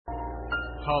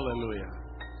Hallelujah.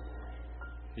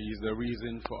 He is the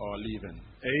reason for our living.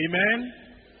 Amen.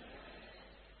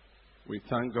 We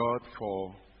thank God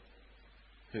for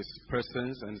His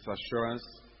presence and His assurance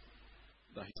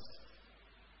that He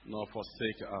will not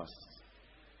forsake us.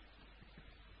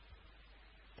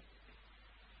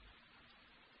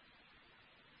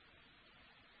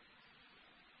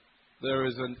 There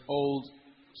is an old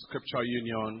Scripture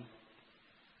Union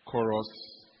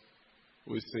chorus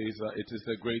which says that it is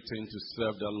a great thing to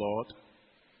serve the Lord.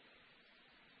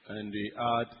 And they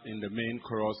add in the main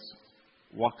chorus,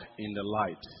 walk in the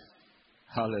light.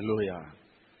 Hallelujah.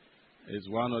 It's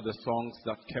one of the songs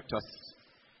that kept us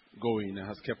going and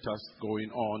has kept us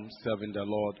going on serving the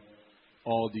Lord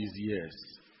all these years.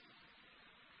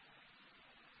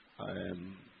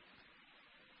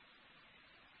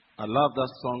 I love that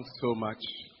song so much.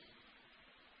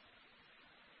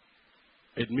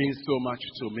 It means so much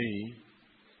to me.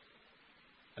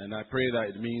 And I pray that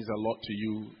it means a lot to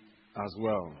you as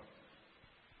well.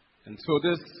 And so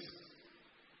this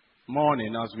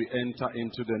morning, as we enter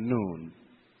into the noon,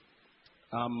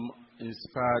 I'm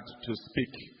inspired to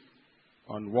speak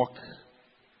on walk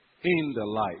in the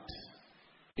light.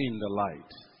 In the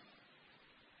light.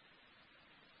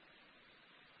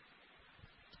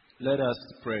 Let us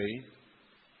pray.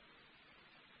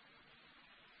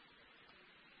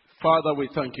 Father, we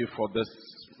thank you for this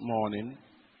morning.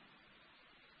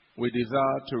 We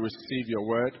desire to receive your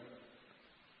word.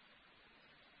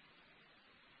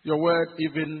 Your word,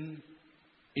 even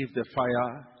if the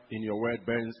fire in your word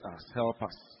burns us, help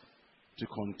us to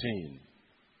contain.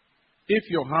 If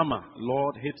your hammer,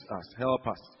 Lord, hits us, help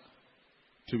us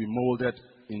to be molded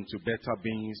into better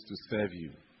beings to serve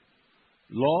you.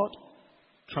 Lord,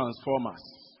 transform us.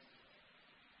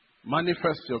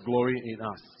 Manifest your glory in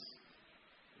us.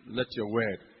 Let your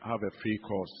word have a free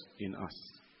course in us.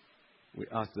 We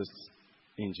ask this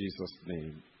in Jesus'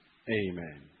 name.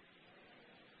 Amen.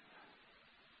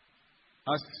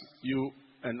 As you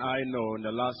and I know, in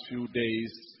the last few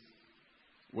days,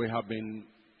 we have been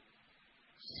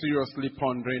seriously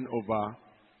pondering over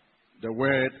the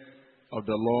word of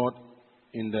the Lord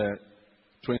in the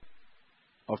 20th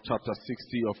of chapter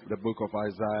 60 of the book of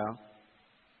Isaiah,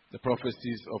 the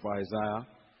prophecies of Isaiah,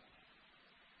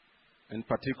 and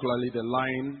particularly the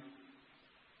line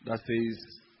that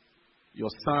says, your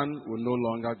sun will no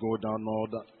longer go down, nor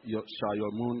shall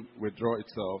your moon withdraw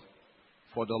itself,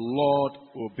 for the Lord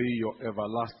will be your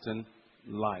everlasting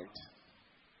light.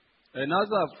 And as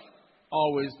I've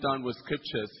always done with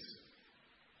scriptures,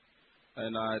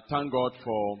 and I thank God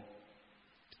for,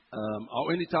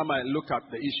 anytime I look at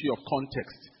the issue of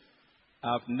context,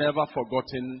 I've never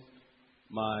forgotten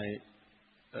my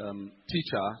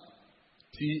teacher,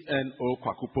 T.N.O.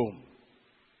 Kwakupom.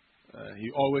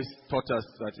 He always taught us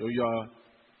that you are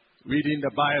reading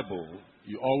the Bible,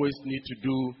 you always need to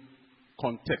do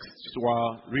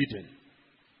contextual reading.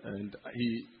 And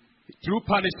through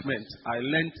punishment, I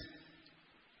learned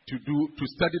to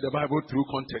study the Bible through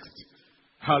context.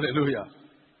 Hallelujah.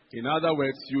 In other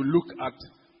words, you look at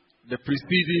the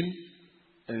preceding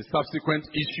and subsequent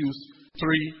issues,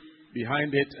 three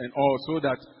behind it, and all, so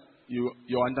that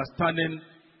your understanding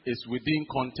is within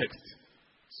context.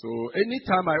 So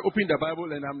anytime I open the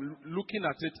Bible and I'm looking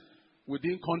at it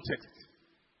within context,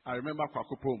 I remember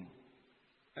Kwakupom.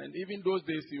 And even those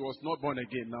days he was not born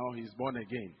again. Now he's born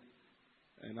again.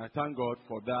 And I thank God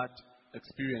for that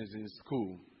experience in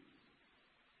school.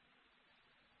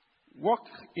 Walk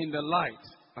in the light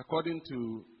according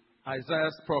to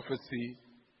Isaiah's prophecy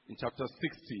in chapter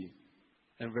 60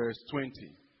 and verse 20.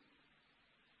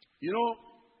 You know,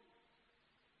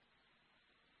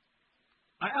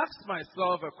 I asked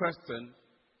myself a question.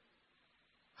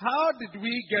 How did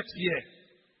we get here?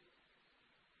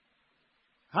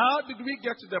 How did we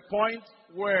get to the point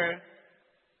where,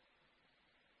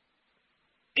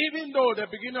 even though the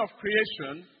beginning of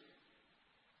creation,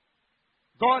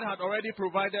 God had already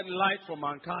provided light for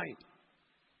mankind?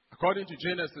 According to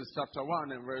Genesis chapter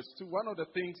 1 and verse 2, one of the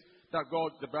things that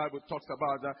the Bible talks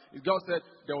about, that is God said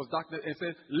there was darkness and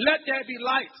said, let there be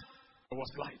light. There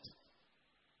was light.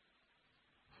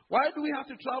 Why do we have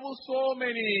to travel so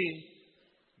many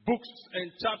books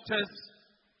and chapters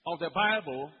of the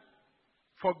Bible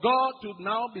for God to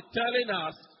now be telling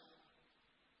us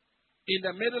in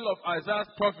the middle of Isaiah's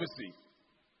prophecy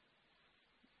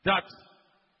that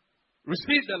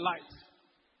receive the light,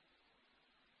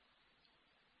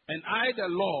 and I, the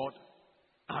Lord,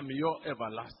 am your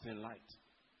everlasting light?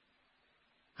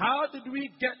 How did we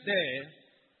get there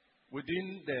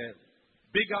within the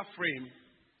bigger frame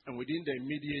and within the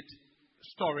immediate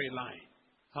storyline?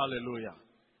 Hallelujah.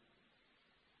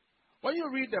 When you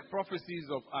read the prophecies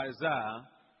of Isaiah,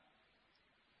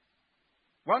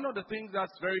 one of the things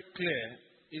that's very clear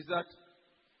is that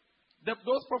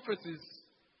those prophecies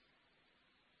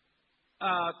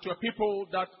are to a people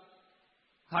that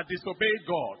had disobeyed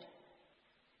God.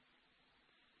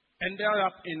 And they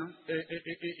are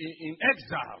in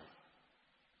exile.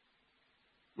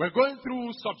 We're going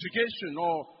through subjugation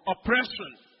or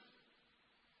oppression.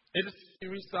 It is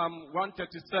in Psalm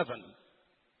 137.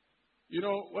 You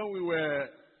know, when we were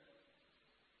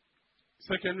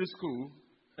secondary school,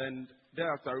 and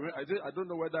thereafter, I don't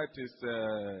know whether it is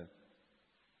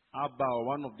Abba or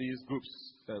one of these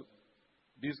groups.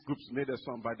 These groups made a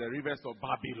song by the rivers of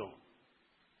Babylon.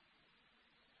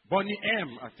 Bonnie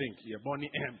M, I think. Yeah,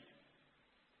 Bonnie M.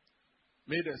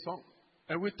 Made a song.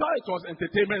 And we thought it was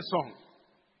entertainment song.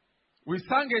 We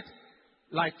sang it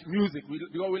like music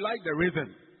because we like the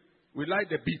rhythm. We like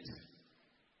the beat.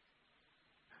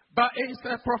 But it's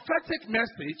a prophetic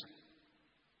message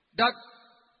that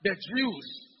the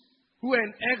Jews who were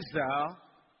in exile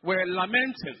were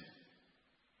lamenting.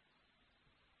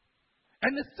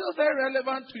 And it's still very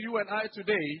relevant to you and I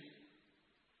today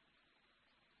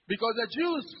because the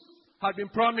Jews had been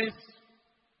promised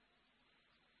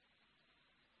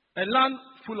a land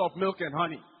full of milk and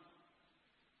honey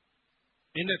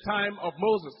in the time of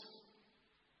Moses,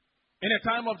 in the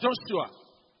time of Joshua.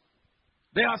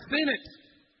 They have seen it.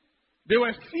 They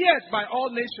were feared by all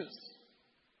nations.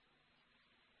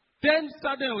 Then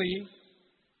suddenly,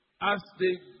 as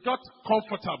they got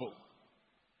comfortable,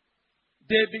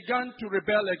 they began to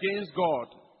rebel against God.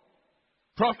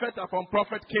 Prophet upon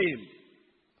prophet came.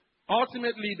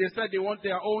 Ultimately, they said they want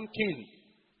their own king.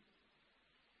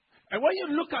 And when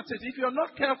you look at it, if you're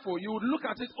not careful, you would look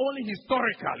at it only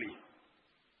historically.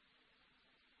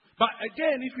 But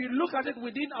again, if you look at it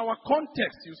within our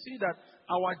context, you see that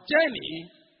our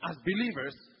journey as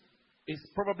believers is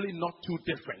probably not too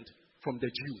different from the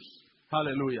Jews.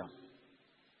 Hallelujah.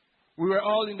 We were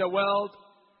all in the world.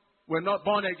 We're not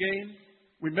born again.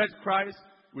 We met Christ.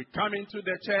 We come into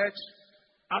the church.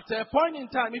 At a point in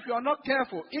time, if you are not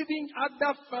careful, even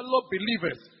other fellow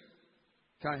believers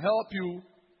can help you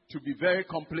to be very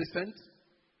complacent,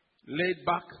 laid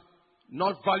back,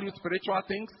 not value spiritual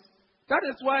things. That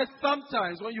is why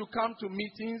sometimes when you come to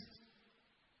meetings,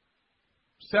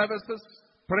 services,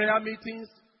 prayer meetings,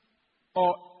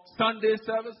 or Sunday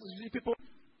services, you see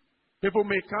people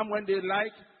may come when they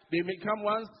like. They may come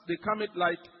once. They come it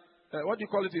like, what do you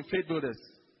call it in faith builders?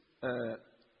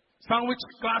 Sandwich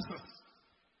classes.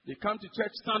 They come to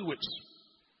church sandwich.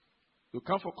 They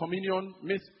come for communion,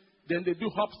 miss. Then they do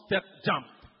hop, step, jump.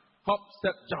 Hop,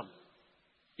 step, jump.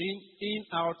 In,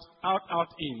 out, out, out,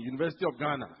 in. University of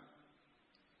Ghana.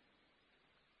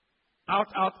 Out,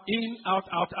 out, in, out,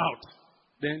 out, out.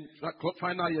 Then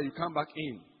final year you come back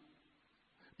in.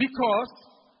 Because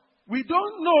we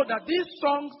don't know that these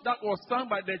songs that were sung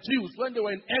by the Jews when they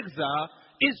were in exile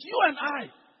is you and I.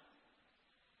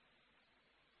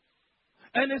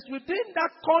 And it's within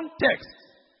that context,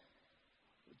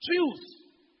 Jews,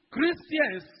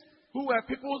 Christians, who were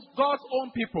God's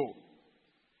own people,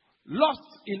 lost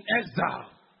in exile.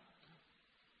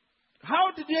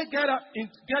 How did they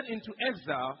get into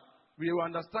exile? We will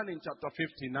understand in chapter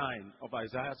 59 of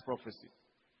Isaiah's prophecy.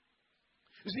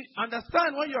 You see,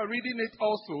 understand when you are reading it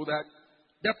also that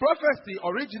the prophecy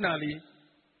originally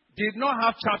did not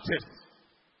have chapters.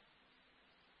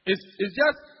 It's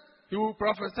just, he will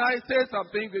prophesy, say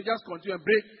something, they just continue and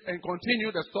break and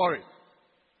continue the story.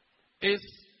 It's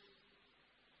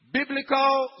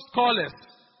biblical scholars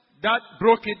that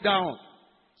broke it down.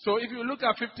 So if you look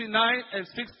at 59 and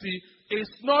 60, it's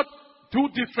not two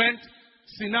different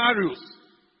scenarios.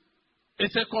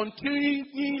 It's a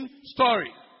continuing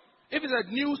story. If it's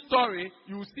a new story,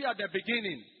 you will see at the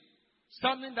beginning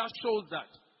something that shows that.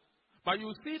 But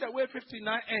you see the way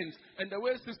 59 ends and the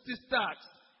way 60 starts.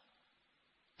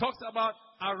 Talks about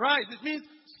arise. It means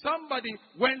somebody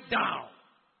went down.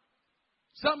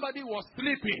 Somebody was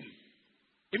sleeping.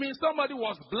 It means somebody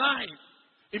was blind.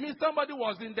 It means somebody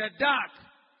was in the dark.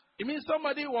 It means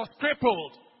somebody was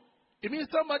crippled. It means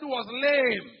somebody was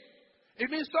lame. It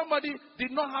means somebody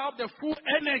did not have the full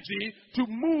energy to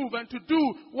move and to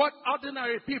do what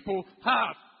ordinary people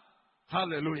have.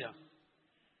 Hallelujah.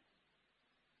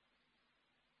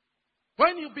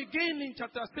 When you begin in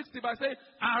chapter 60 by saying,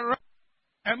 arise,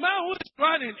 a man who is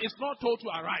running is not told to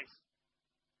arise.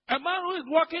 A man who is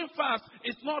walking fast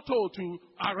is not told to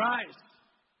arise.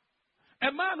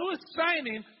 A man who is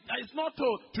shining is not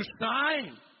told to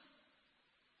shine.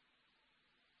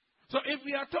 So if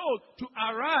we are told to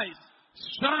arise,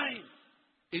 shine,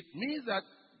 it means that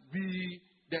we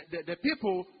the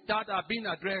people that are being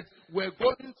addressed were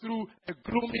going through a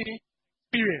gloomy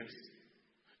experience.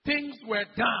 Things were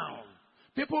down.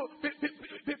 People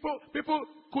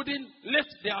couldn't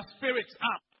lift their spirits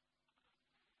up.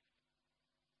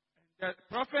 The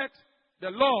prophet, the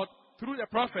Lord, through the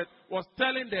prophet, was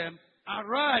telling them,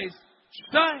 arise,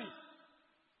 shine.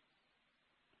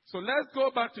 So let's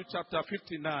go back to chapter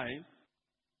 59.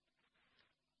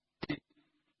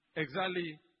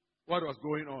 Exactly what was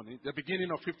going on. The beginning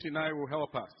of 59 will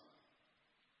help us.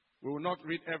 We will not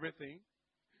read everything.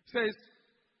 It says,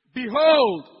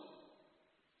 behold,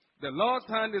 the Lord's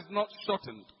hand is not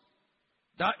shortened,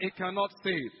 that it cannot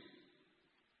save,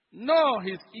 nor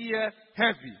his ear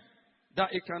heavy, that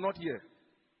it cannot hear.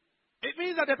 It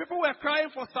means that the people were crying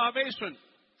for salvation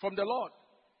from the Lord,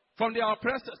 from their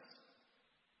oppressors.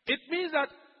 It means that,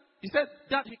 he said,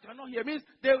 that he cannot hear. It means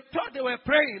they thought they were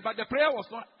praying, but the prayer was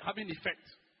not having effect.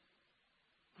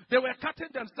 They were cutting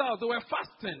themselves. They were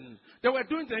fasting. They were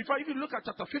doing things. In fact, if you look at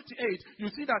chapter 58, you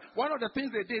see that one of the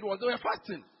things they did was they were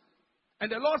fasting.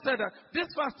 And the Lord said that this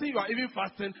fasting you are even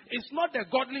fasting is not the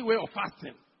godly way of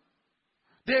fasting.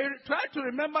 They tried to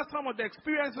remember some of the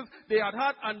experiences they had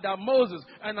had under Moses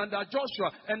and under Joshua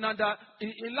and under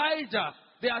Elijah.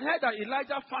 They had heard that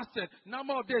Elijah fasted a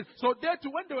number of days. So they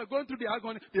too, when they were going through the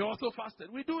agony, they also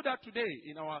fasted. We do that today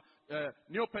in our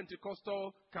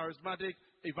neo-Pentecostal, charismatic,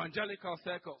 evangelical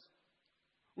circles.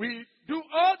 We do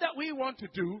all that we want to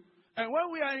do, and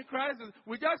when we are in crisis,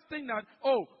 we just think that,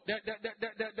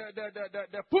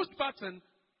 the push button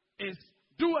is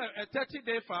do a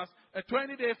 30-day fast, a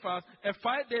 20-day fast, a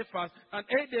 5-day fast, an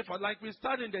 8-day fast, like we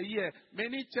start in the year.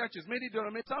 Many churches, many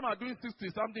denominations, some are doing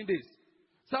 60-something days.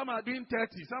 Some are doing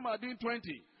 30, some are doing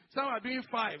 20, some are doing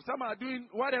 5, some are doing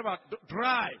whatever,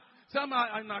 dry. Some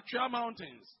are in Akria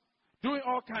Mountains, doing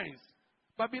all kinds.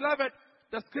 But beloved,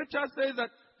 the scripture says that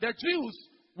the Jews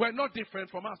were not different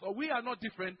from us, or we are not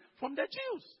different from the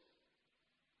Jews.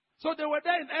 So they were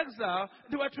there in exile.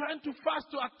 They were trying to fast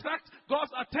to attract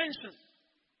God's attention.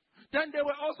 Then they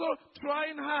were also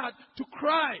trying hard to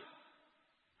cry.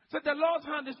 So the Lord's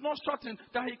hand is not shortened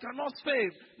that he cannot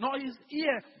save, nor his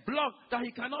ear blocked that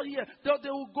he cannot hear. They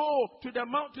will go to the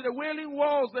mount, to the wailing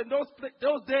walls in those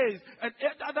days and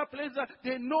other places.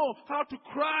 They know how to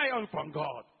cry upon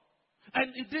God.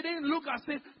 And it didn't look as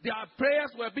if their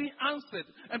prayers were being answered,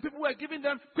 and people were giving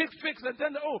them quick fix and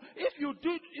telling them, if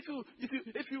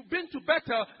you've been to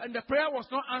Bethel and the prayer was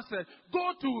not answered,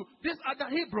 go to this other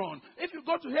Hebron. If you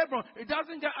go to Hebron, it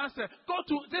doesn't get answered, go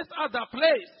to this other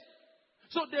place.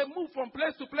 So they move from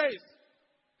place to place.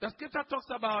 The scripture talks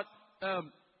about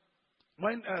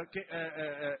when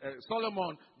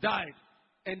Solomon died,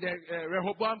 and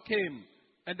Rehoboam came,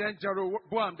 and then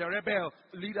Jeroboam, the rebel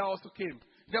leader, also came.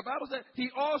 The Bible said he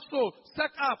also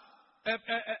set up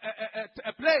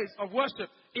a place of worship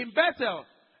in Bethel.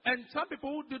 And some people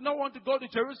who did not want to go to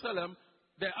Jerusalem,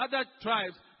 the other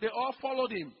tribes, they all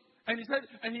followed him. And he said,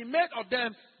 and he made of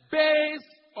them base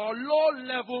or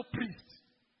low-level priests.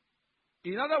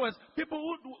 In other words, people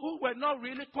who were not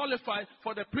really qualified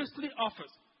for the priestly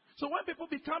office. So when people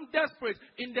become desperate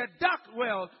in the dark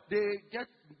world, they get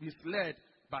misled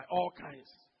by all kinds.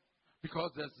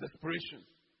 Because there's desperation.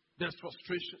 There's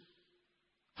frustration.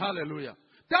 Hallelujah.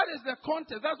 That is the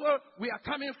context. That's where we are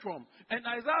coming from. And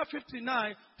Isaiah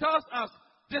 59 tells us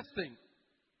this thing.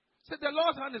 So the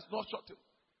Lord's hand is not shortened.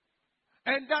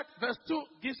 And that verse 2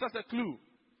 gives us a clue.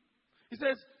 It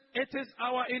says, it is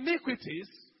our iniquities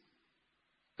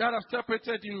that have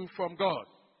separated you from God.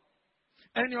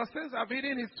 And your sins have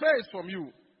hidden his face from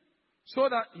you, so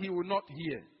that he will not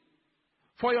hear.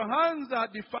 For your hands are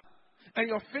defiled, and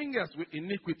your fingers with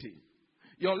iniquity.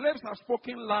 Your lips have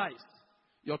spoken lies.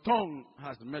 Your tongue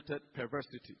has meted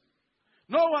perversity.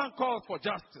 No one calls for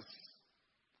justice,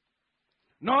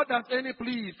 nor does any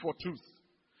plead for truth.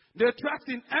 They trust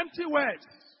in empty words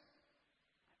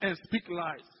and speak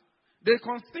lies. They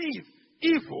conceive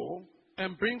evil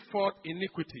and bring forth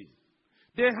iniquity.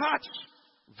 They hatch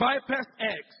viper's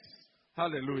eggs.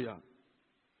 Hallelujah.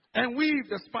 And weave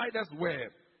the spider's web.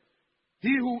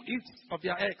 He who eats of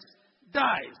their eggs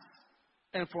dies.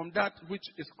 And from that which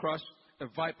is crushed, a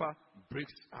viper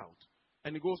breaks out.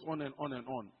 And it goes on and on and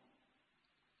on.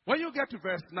 When you get to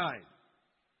verse 9,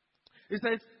 it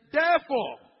says,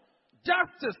 therefore,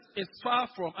 justice is far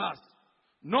from us,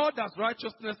 nor does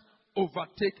righteousness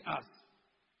overtake us.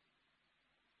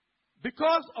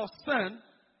 Because of sin,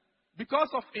 because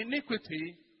of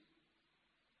iniquity,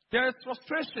 there is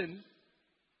frustration.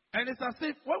 And it's as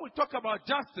if when we talk about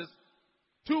justice,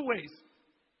 two ways.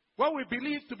 What we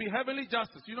believe to be heavenly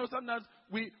justice. You know, sometimes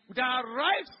there are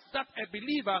rights that a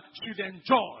believer should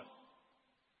enjoy.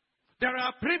 There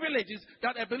are privileges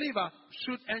that a believer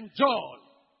should enjoy.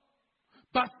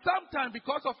 But sometimes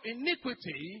because of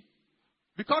iniquity,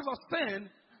 because of sin,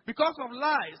 because of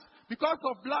lies, because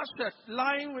of bloodshed,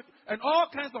 lying with, and all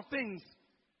kinds of things,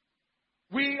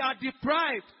 we are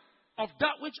deprived of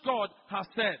that which God has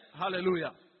said.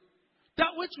 Hallelujah.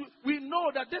 That which we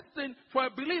know that this thing for a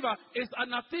believer is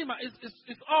anathema,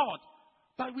 is odd.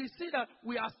 But we see that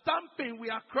we are stamping, we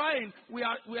are crying, we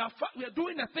are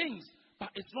doing the things, but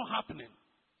it's not happening.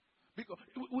 Because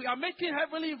we are making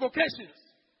heavenly invocations.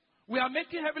 We are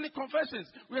making heavenly confessions.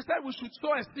 We said we should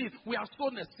sow a seed. We have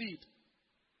sown a seed.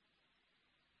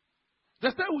 They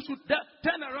said we should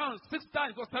turn around 6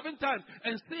 times or 7 times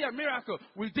and see a miracle.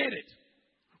 We did it.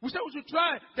 We said we should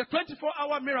try the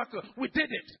 24-hour miracle. We did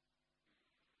it.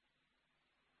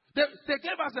 They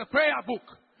gave us a prayer book.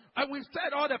 And we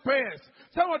said all the prayers.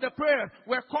 Some of the prayers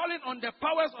were calling on the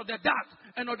powers of the dark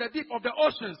and of the deep of the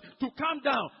oceans to come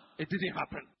down. It didn't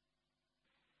happen.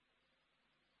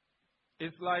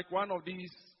 It's like one of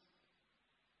these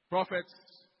prophets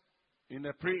in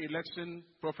the pre-election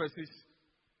prophecies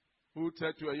who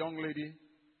said to a young lady,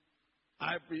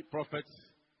 I be prophet,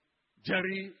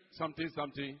 Jerry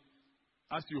something,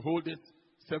 as you hold it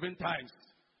 7 times.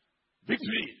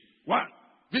 Victory 1,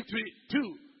 victory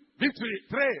 2, victory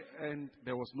 3, and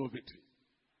there was no victory.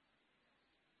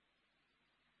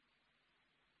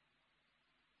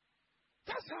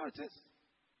 That's how it is.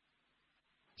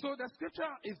 So the scripture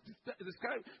is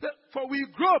described. For we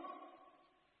grope.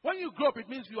 When you grope, it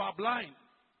means you are blind.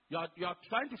 You are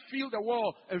trying to feel the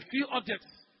world and feel objects.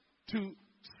 To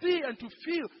see and to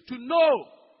feel, to know.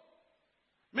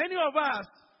 Many of us,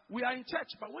 we are in church,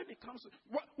 but when it comes to...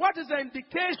 What is the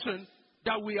indication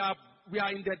that we are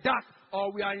in the dark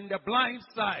or we are in the blind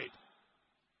side?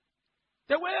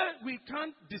 The way we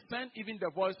can't discern even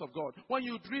the voice of God. When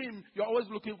you dream, you're always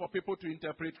looking for people to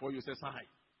interpret for you. It's a sign.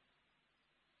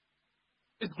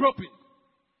 It's groping.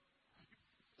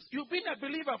 You've been a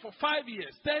believer for 5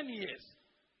 years, 10 years.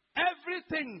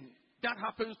 Everything that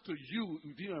happens to you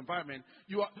in your environment,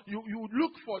 you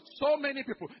look for so many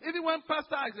people. Even when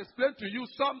pastor has explained to you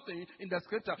something in the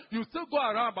scripture, you still go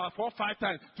around about 4 or 5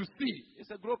 times to see. It's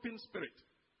a groping spirit.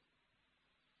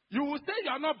 You will say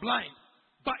you are not blind,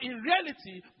 but in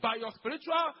reality, by your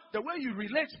the way you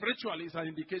relate spiritually is an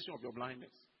indication of your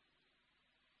blindness.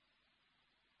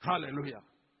 Hallelujah.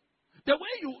 The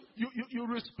way you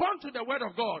respond to the word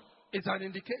of God is an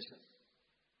indication.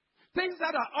 Things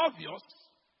that are obvious,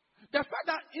 the fact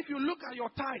that if you look at your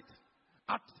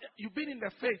tithe, you've been in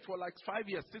the faith for like 5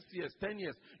 years, 6 years, 10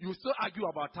 years, you still argue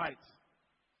about tithe.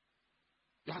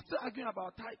 You are still arguing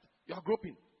about tithe. You are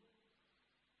groping.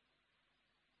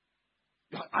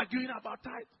 You are arguing about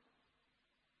tithe.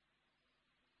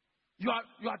 You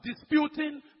are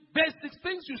disputing basic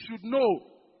things you should know.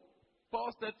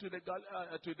 Paul said to the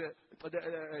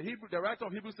writer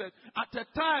of Hebrews said, at a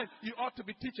time you ought to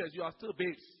be teachers, you are still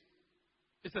babes.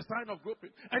 It's a sign of groping.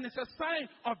 And it's a sign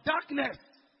of darkness.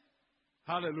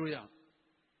 Hallelujah.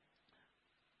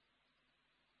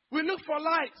 We look for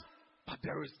light, but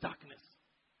there is darkness.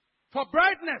 For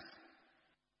brightness,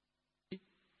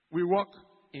 we walk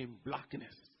in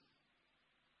blackness.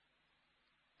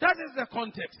 That is the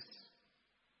context.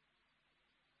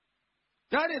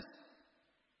 That is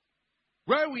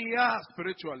where we are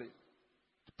spiritually.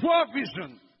 Poor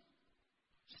vision.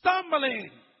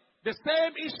 Stumbling. The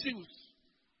same issues.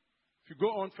 If you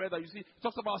go on further, you see, it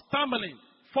talks about stumbling,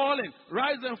 falling,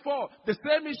 rise and fall. The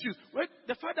same issues.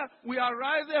 The fact that we are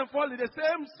rising and falling, the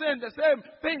same sin, the same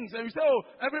things. And we say, oh,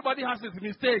 everybody has his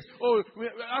mistakes. Oh,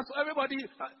 everybody.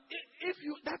 If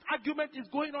that argument is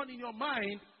going on in your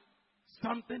mind,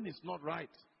 something is not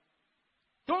right.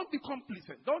 Don't be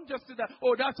complacent. Don't just say that,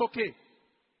 oh, that's okay.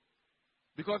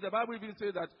 Because the Bible even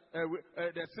says that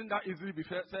the sin that easily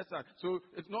befalls us. So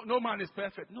no man is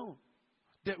perfect. No.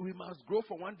 That we must grow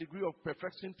from one degree of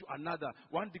perfection to another.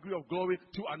 One degree of glory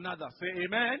to another. Say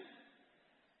amen.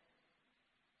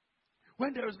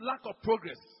 When there is lack of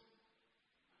progress,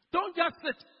 don't just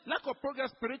sit. Lack of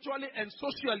progress spiritually and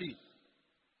socially.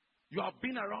 You have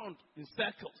been around in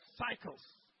cycles.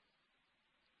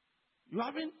 You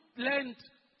haven't learned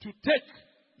to take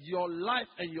your life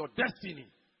and your destiny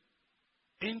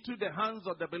into the hands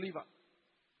of the believer.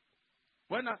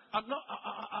 When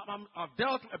I've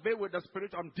dealt a bit with the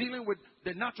spirit, I'm dealing with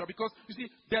the natural. Because, you see,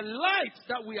 the light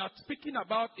that we are speaking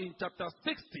about in chapter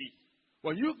 60,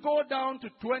 when you go down to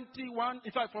 21,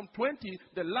 in fact, from 20,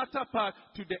 the latter part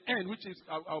to the end, which is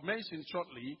I'll mention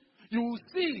shortly, you will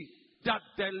see that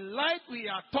the light we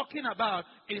are talking about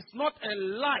is not a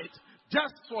light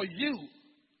just for you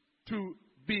to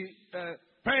be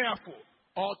prayerful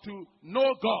or to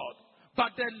know God.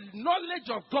 But the knowledge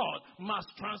of God must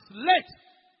translate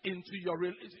into your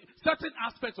certain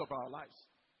aspects of our lives.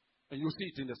 And you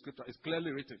see it in the scripture. It's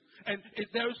clearly written. And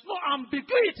there is no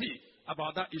ambiguity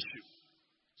about that issue.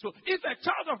 So if a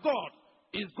child of God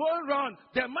is going around,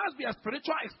 there must be a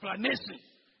spiritual explanation.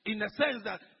 In the sense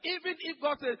that even if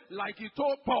God says, like he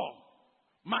told Paul,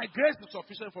 my grace is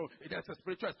sufficient for you, there's a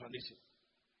spiritual explanation.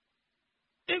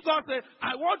 If God says,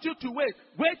 I want you to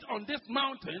wait on this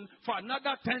mountain for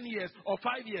another 10 years or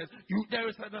 5 years, there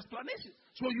is an explanation.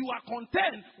 So you are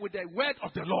content with the word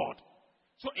of the Lord.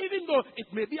 So even though it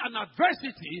may be an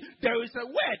adversity, there is a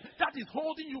word that is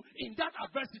holding you in that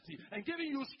adversity and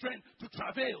giving you strength to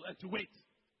travail and to wait.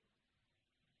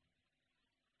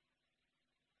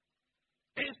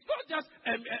 It's not just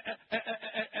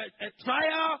a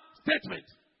trial statement.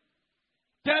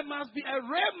 There must be a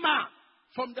rhema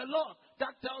from the Lord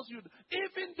that tells you,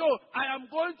 even though I am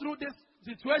going through this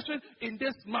situation in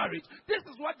this marriage, this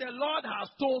is what the Lord has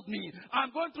told me.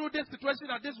 I'm going through this situation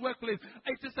at this workplace.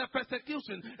 It is a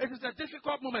persecution. It is a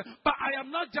difficult moment. But I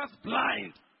am not just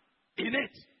blind in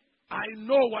it. I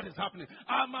know what is happening.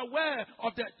 I'm aware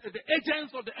of the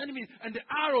agents of the enemy and the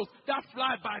arrows that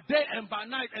fly by day and by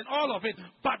night and all of it.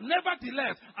 But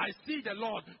nevertheless, I see the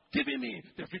Lord giving me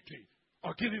the victory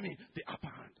or giving me the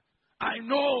upper hand. I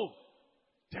know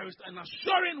there is an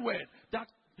assuring word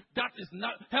that is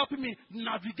helping me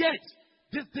navigate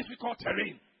this difficult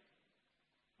terrain.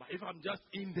 But if I'm just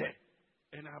in there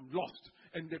and I'm lost,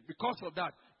 and because of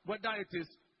that, whether it is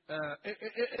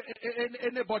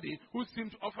anybody who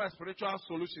seems to offer a spiritual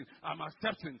solution, I'm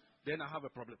accepting, then I have a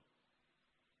problem.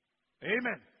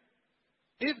 Amen.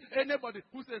 If anybody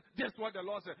who says, this is what the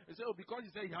Lord said, they say, oh, because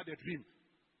he said he had a dream.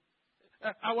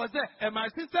 I was there, and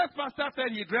my sister's pastor said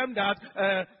he dreamed that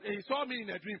he saw me in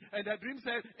a dream, and the dream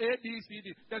said A, B, C, D.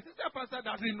 The sister pastor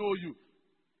doesn't know you.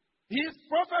 His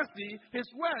prophecy, his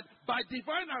word, by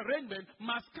divine arrangement,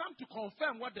 must come to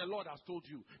confirm what the Lord has told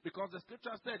you. Because the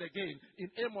scripture said again in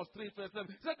Amos 3, verse 7,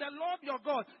 said, the Lord your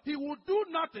God, he will do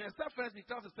nothing except first he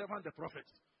tells the servant the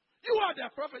prophets. You are the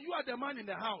prophet, you are the man in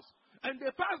the house. And they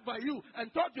pass by you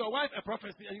and taught your wife a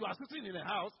prophecy, and you are sitting in the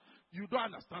house, you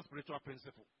don't understand spiritual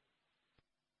principle.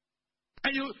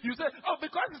 And you say, oh,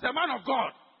 because he's a man of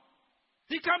God.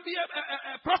 He can be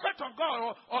a prophet of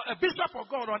God or a bishop of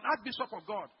God or an archbishop of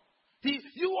God.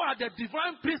 You are the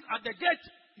divine priest at the gate.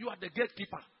 You are the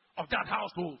gatekeeper of that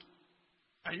household.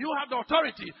 And you have the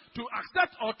authority to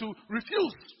accept or to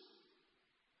refuse.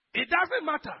 It doesn't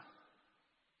matter.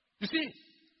 You see,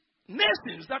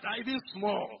 nations that are even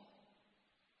small,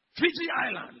 Fiji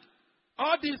Island,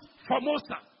 all these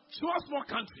Formosa, small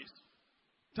countries,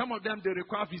 some of them, they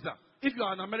require visa. If you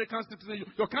are an American citizen,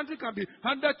 your country can be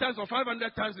 100 times or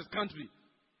 500 times his country.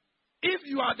 If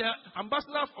you are the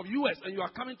ambassador of U.S. and you are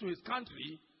coming to his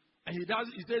country, and he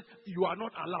says, you are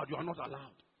not allowed, you are not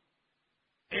allowed.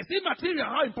 It's immaterial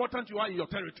how important you are in your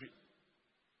territory.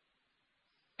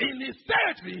 In his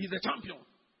territory, he's a champion.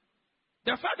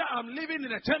 The fact that I'm living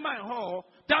in a chamber hall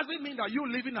doesn't mean that you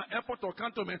live in an airport or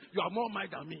cantonment, you are more mine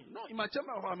than me. No, in my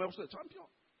chamber hall, I'm also a champion.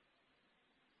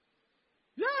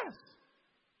 Yes.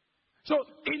 So,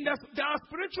 there are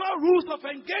spiritual rules of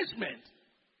engagement.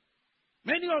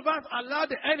 Many of us allow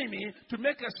the enemy to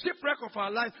make a shipwreck of our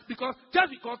lives because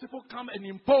people come and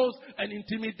impose and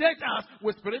intimidate us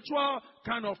with spiritual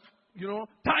kind of,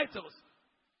 titles.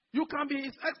 You can be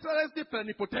His Excellency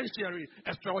Plenipotentiary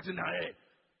Extraordinary.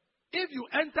 If you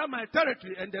enter my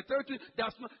territory and the territory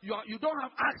you don't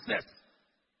have access,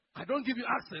 I don't give you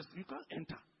access, you can't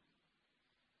enter.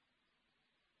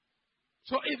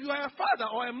 So if you are a father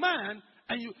or a man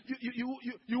and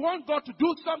you want God to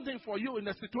do something for you in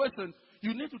a situation,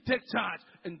 you need to take charge.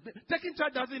 And taking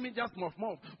charge doesn't mean just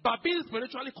move, but being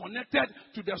spiritually connected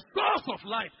to the source of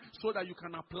life so that you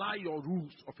can apply your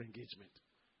rules of engagement.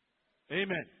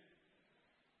 Amen.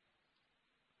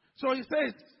 So he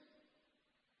says,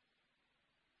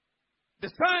 the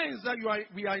signs that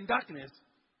we are in darkness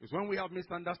is when we have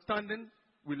misunderstanding,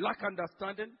 we lack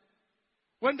understanding,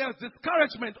 when there's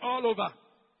discouragement all over,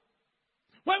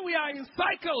 when we are in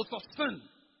cycles of sin,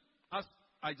 as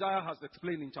Isaiah has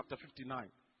explained in chapter 59.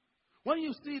 When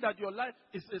you see that your life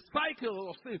is a cycle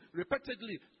of sin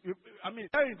repeatedly,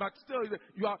 but still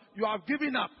you are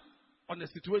giving up on the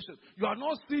situation. You are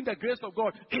not seeing the grace of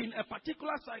God in a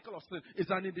particular cycle of sin.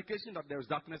 It's an indication that there is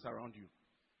darkness around you.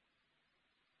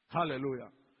 Hallelujah.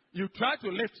 You try to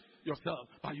lift yourself,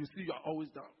 but you see you are always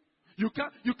down. You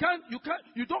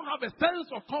don't have a sense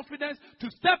of confidence to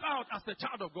step out as a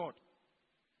child of God.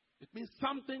 It means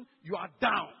something, you are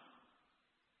down.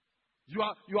 You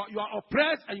are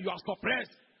oppressed and you are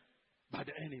suppressed by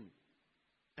the enemy.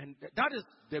 And that is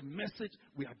the message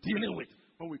we are dealing with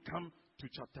when we come to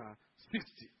chapter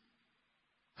 60.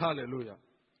 Hallelujah.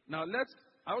 Now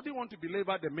I don't want to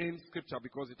belabor the main scripture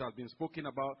because it has been spoken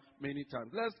about many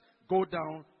times. Let's go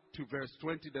down to verse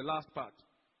 20, the last part.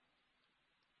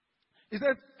 It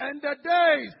says, and the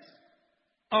days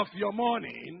of your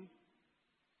mourning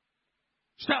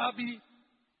shall be,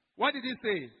 what did he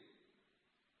say?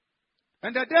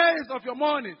 And the days of your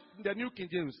mourning, in the New King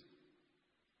James,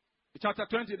 chapter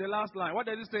 20, the last line. What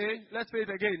does it say? Let's say it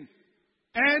again.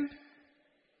 And,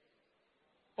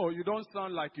 oh, you don't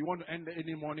sound like you want to end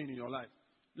any mourning in your life.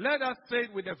 Let us say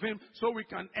it with a vim so we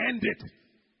can end it.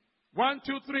 1,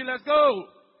 2, 3, let's go.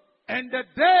 And the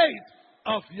days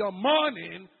of your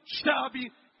mourning shall be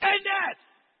ended.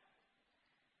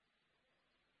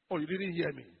 Oh, you didn't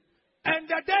hear me. And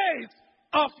the days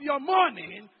of your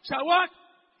mourning shall what?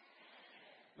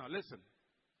 Now listen.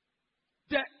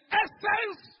 The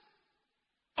essence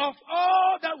of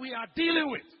all that we are dealing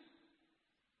with,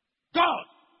 God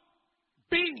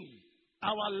being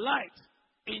our light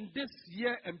in this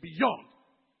year and beyond.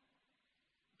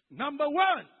 Number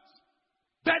one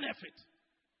benefit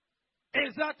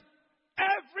is that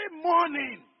every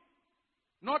morning,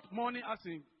 not morning as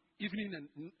in evening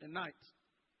and night,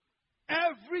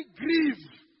 every grief,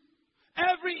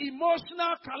 every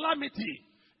emotional calamity,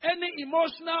 any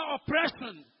emotional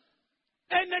oppression,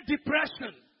 any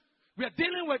depression, we are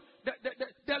dealing with,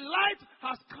 the light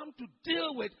has come to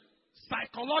deal with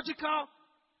psychological,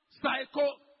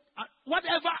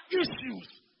 whatever issues,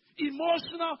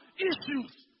 emotional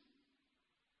issues.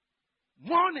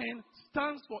 Mourning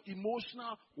stands for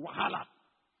emotional wahala,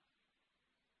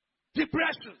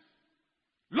 depression,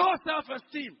 low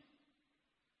self-esteem,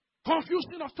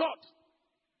 confusion of thought.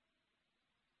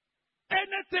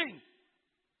 Anything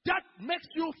that makes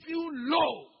you feel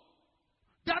low,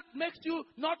 that makes you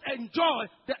not enjoy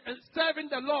serving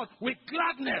the Lord with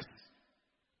gladness,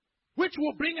 which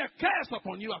will bring a curse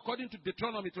upon you, according to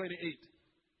Deuteronomy 28,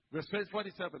 verse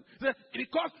 47.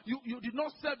 Because you did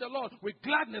not serve the Lord with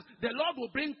gladness, the Lord will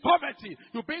bring poverty,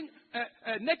 you bring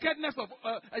nakedness of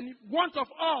and want of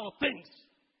all things.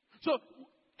 So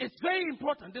it's very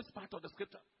important, this part of the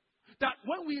scripture, that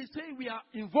when we say we are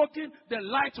invoking the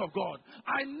light of God,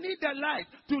 I need the light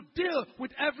to deal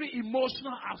with every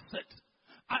emotional aspect.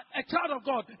 A child of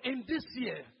God, in this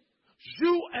year,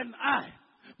 you and I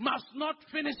must not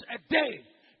finish a day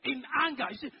in anger.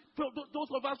 You see, those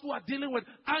of us who are dealing with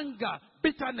anger,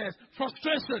 bitterness,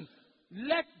 frustration,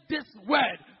 let this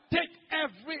word take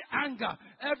every anger,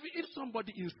 if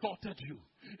somebody insulted you,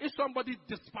 if somebody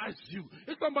despised you,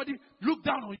 if somebody looked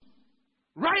down on you,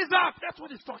 rise up. That's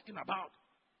what it's talking about.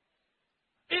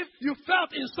 If you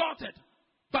felt insulted,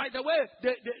 by the way,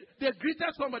 they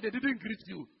greeted somebody, they didn't greet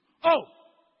you. Oh,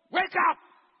 wake up.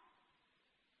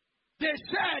 They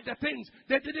shared the things,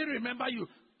 they didn't remember you.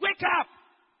 Wake up.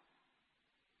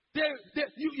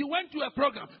 You went to a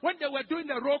program. When they were doing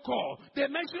the roll call, they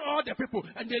mentioned all the people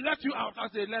and they left you out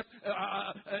as they left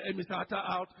Mr. Atta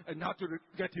out and had to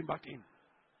get him back in.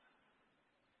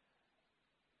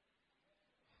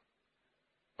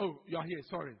 Oh, you are here.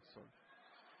 Sorry.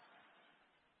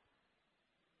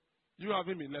 You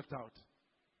haven't been left out.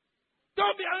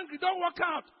 Don't be angry. Don't walk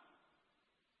out.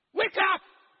 Wake up.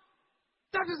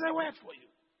 That is a word for you.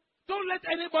 Don't let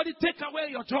anybody take away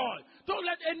your joy. Don't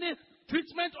let any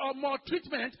treatment or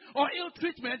maltreatment or ill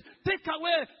treatment take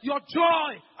away your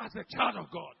joy as a child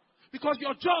of God. Because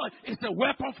your joy is a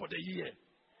weapon for the year.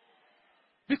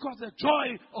 Because the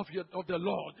joy of the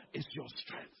Lord is your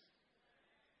strength.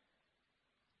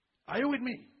 Are you with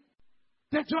me?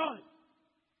 The joy.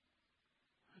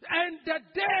 And the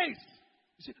days.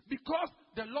 You see, because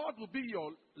the Lord will be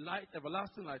your light,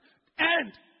 everlasting light.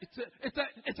 And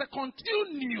it's a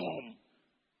continuum.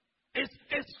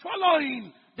 It's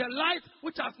following the light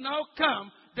which has now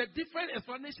come. The different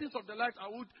explanations of the light, I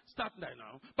would start there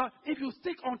now. But if you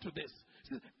stick onto this,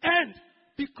 and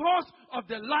because of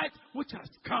the light which has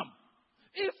come,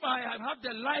 if I have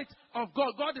the light of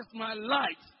God, God is my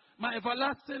light, my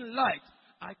everlasting light,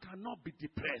 I cannot be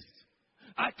depressed.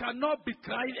 I cannot be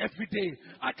crying every day.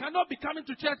 I cannot be coming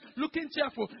to church looking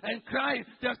cheerful and crying.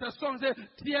 There's a song that says,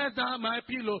 tears down my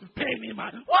pillow, pay me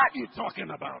my. What are you talking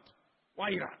about?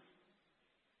 Why that?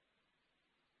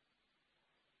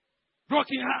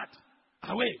 Broken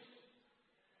heart, away.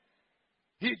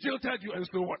 He jilted you and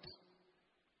so what?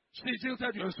 She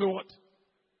jilted you and so what?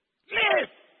 Live!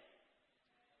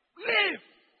 Live!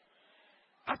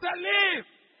 I said live!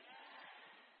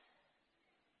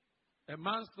 A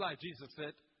man's life, Jesus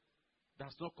said,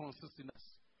 does not consist in us.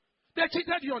 They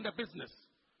cheated you on the business.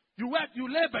 You work, you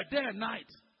labor day and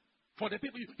night. For the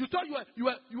people, you thought you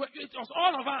were, it was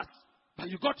all of us. But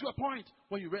you got to a point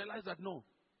when you realized that no,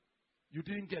 you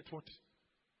didn't get what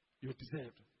you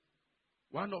deserved.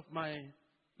 One of my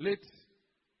late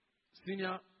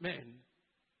senior men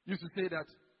used to say that,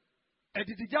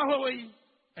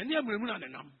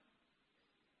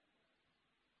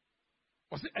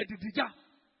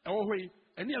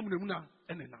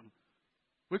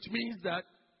 which means that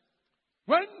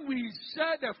when we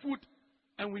share the food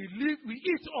and we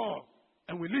eat all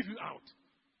and we leave you out,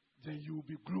 then you will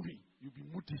be gloomy, you'll be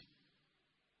moody.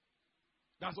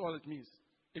 That's all it means.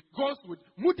 It goes with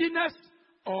moodiness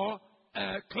or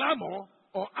clamor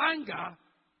or anger,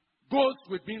 goes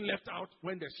with being left out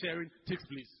when the sharing takes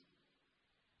place.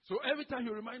 So every time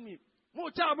you remind me,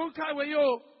 when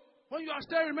you are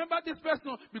sharing, remember this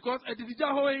person because even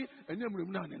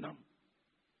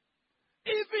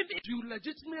if you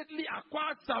legitimately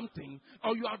acquired something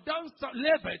or you have done some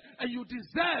labor and you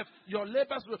deserve your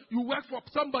labor, you work for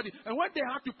somebody, and when they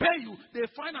have to pay you, they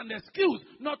find an excuse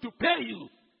not to pay you.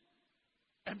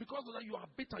 And because of that, you are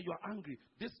bitter, you are angry.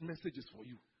 This message is for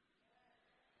you.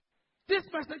 This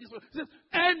message is for you.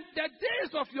 And the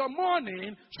days of your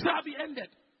mourning shall be ended.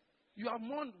 You have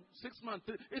mourned 6 months.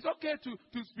 It's okay to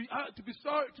be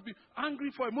sorry, to be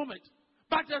angry for a moment.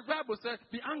 But the Bible says,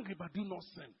 be angry, but do not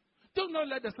sin. Do not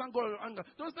let the sun go in anger.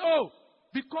 Don't say, oh,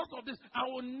 because of this, I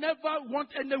will never want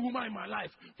any woman in my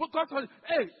life. Because of,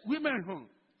 hey, women,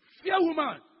 fear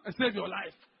woman and save your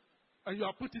life. And you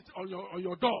have put it on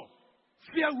your door.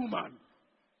 Fear woman.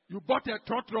 You bought a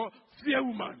trotro, fear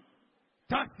woman.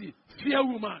 Taxi, fear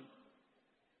woman.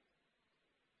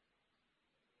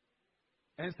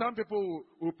 And some people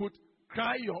will put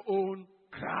cry your own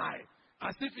cry.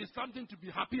 As if it's something to be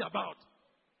happy about.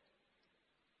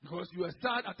 Because you were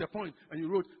sad at a point and you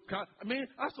wrote,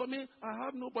 as for me, I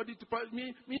have nobody to pay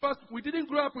me because we didn't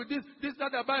grow up with this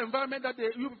that about environment that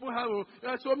you people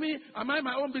have. So me, I mind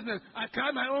my own business. I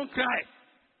cry my own cry.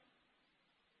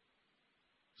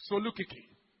 So look,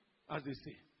 as they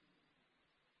say.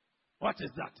 What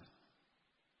is that?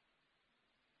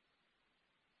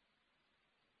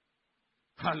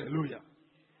 Hallelujah.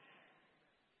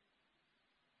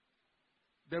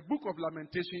 The book of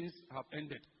Lamentations have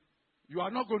ended. You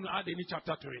are not going to add any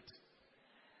chapter to it.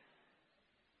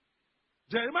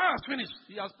 Jeremiah has finished.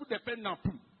 He has put the pen down.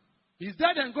 He's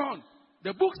dead and gone.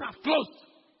 The books have closed.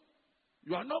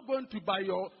 You are not going to, by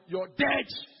your dead,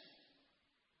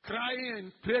 crying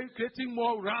and creating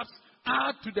more raps,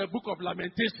 add to the book of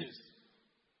Lamentations.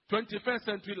 21st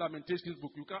century Lamentations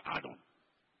book. You can add on.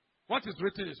 What is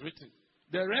written is written.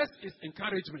 The rest is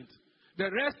encouragement. The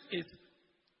rest is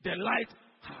the light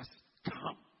has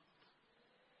come.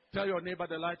 Tell your neighbor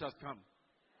the light has come.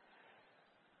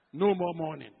 No more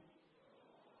mourning.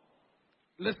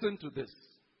 Listen to this.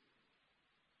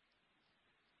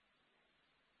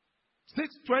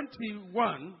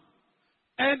 6:21.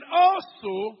 And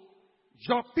also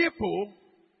your people,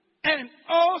 and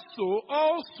also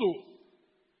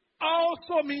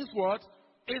means what?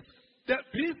 It's the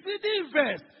preceding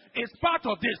verse is part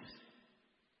of this.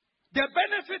 The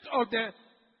benefit of the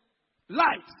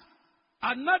light.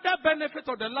 Another benefit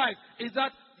of the light is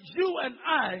that you and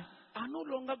I are no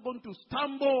longer going to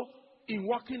stumble in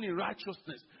walking in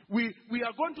righteousness. We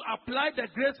are going to apply the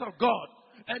grace of God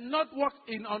and not walk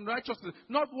in unrighteousness,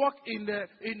 not walk in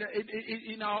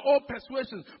our own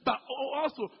persuasions, but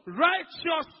also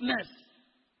righteousness.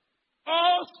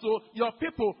 Also, your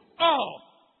people,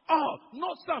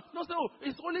 not some. No,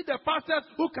 it's only the pastors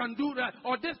who can do that,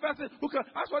 or this person who can.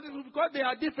 That's what it is, because they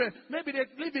are different. Maybe they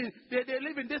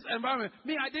live in this environment.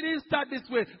 Me, I didn't start this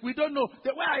way. We don't know.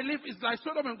 The way I live is like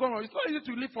Sodom and Gomorrah. It's not easy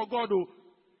to live for God, though.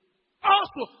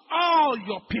 Also, all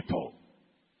your people.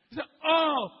 Say,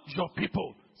 all your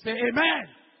people. Say amen.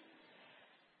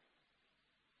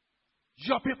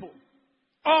 Your people.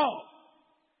 All.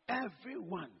 Every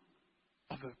one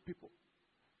of your people.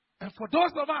 And for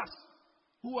those of us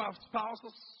who have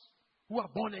spouses who are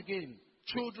born again,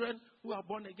 children who are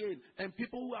born again, and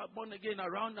people who are born again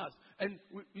around us, and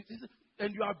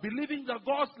you are believing that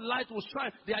God's light will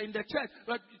shine. They are in the church,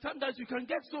 but sometimes you can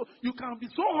be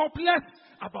so hopeless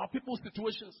about people's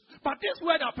situations. But this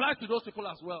word applies to those people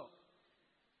as well.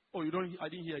 Oh, I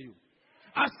didn't hear you.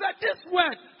 I said this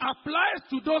word applies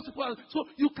to those people. So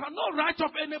you cannot write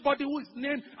off anybody who is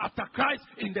named after Christ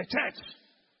in the church.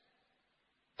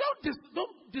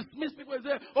 Don't dismiss people and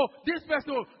say, oh, this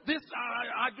person, this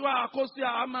Adwa,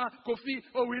 Akosia, Ama, Kofi,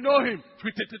 oh, we know him.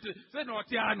 Say, not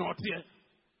here, not here.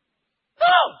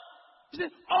 No! He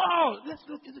said, oh, let's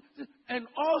look at it. And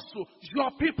also,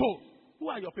 your people. Who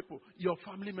are your people? Your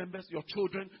family members, your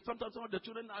children. Sometimes some of the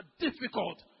children are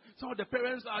difficult. Some of the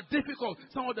parents are difficult.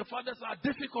 Some of the fathers are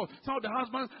difficult. Some of the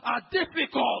husbands are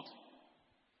difficult.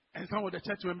 And some of the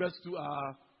church members too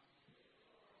are.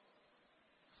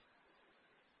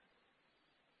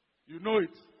 You know it.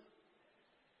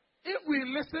 If we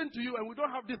listen to you and we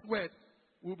don't have this word,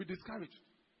 we'll be discouraged.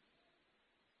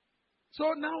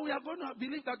 So now we are going to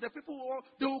believe that the people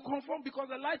they will conform because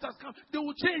the light has come. They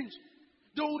will change.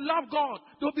 They will love God.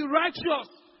 They will be righteous.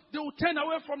 They will turn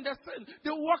away from their sin. They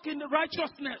will walk in the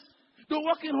righteousness. They will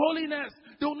walk in holiness.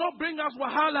 They will not bring us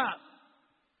wahala.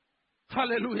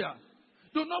 Hallelujah.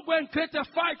 Do not go and create a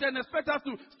fight and expect us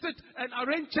to sit and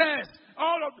arrange chairs.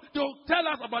 They will tell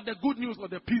us about the good news or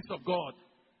the peace of God.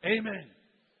 Amen.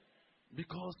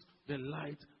 Because the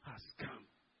light has come.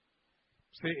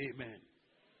 Say amen.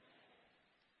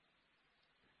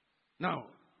 Now,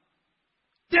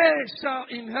 they shall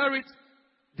inherit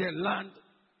the land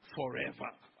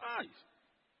forever. Right.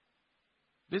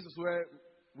 This is where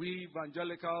we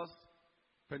evangelicals,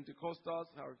 Pentecostals,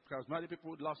 charismatic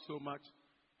people love so much,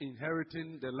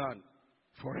 inheriting the land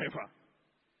forever.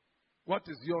 What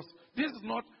is yours? This is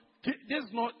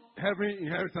not heavenly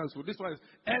inheritance. This one is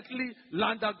earthly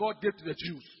land that God gave to the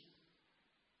Jews.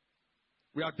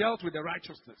 We are dealt with the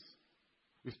righteousness.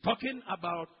 We're talking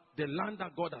about the land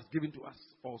that God has given to us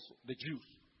also, the Jews.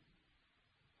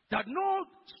 That no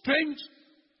strange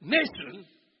nation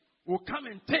will come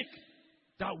and take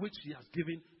that which he has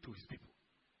given to his people.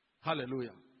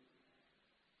 Hallelujah.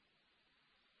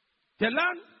 The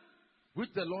land which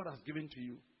the Lord has given to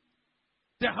you,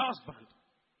 the husband,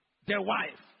 the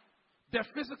wife, the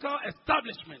physical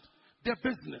establishment, the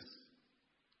business.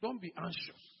 Don't be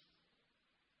anxious.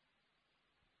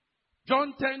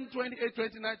 John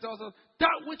 10:28-29 tells us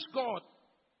that which God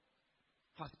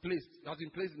has been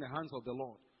placed in the hands of the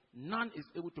Lord, none is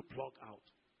able to pluck out.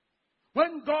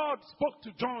 When God spoke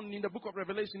to John in the book of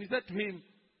Revelation, he said to him,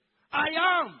 I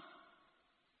am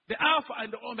the Alpha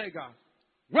and the Omega.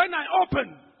 When I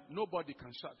open, nobody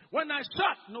can shut. When I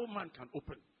shut, no man can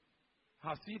open.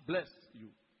 Has he blessed you?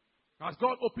 Has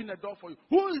God opened the door for you?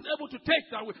 Who is able to take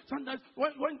that way? Sometimes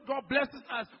when God blesses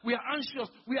us, we are anxious.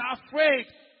 We are afraid.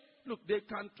 Look, they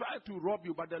can try to rob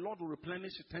you, but the Lord will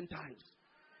replenish it 10 times.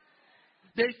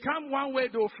 They come one way,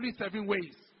 they will flee 7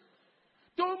 ways.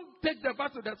 Don't take the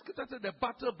battle. The scripture says the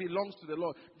battle belongs to the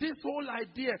Lord. This whole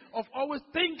idea of always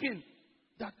thinking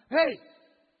that, hey,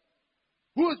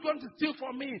 who is going to steal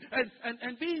from me?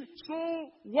 And being so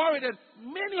worried. And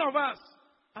many of us,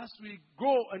 as we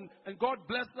go and God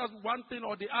blesses us one thing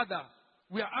or the other,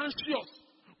 we are anxious.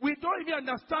 We don't even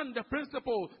understand the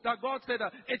principle that God said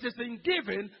that it is in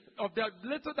giving of the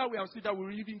little that we have seen that we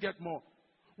will even get more.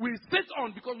 We sit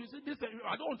on because we say, this,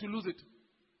 I don't want to lose it.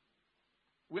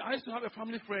 I used to have a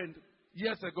family friend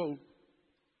years ago,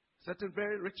 certain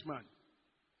very rich man.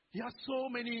 He had so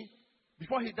many,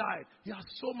 before he died, he had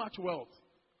so much wealth.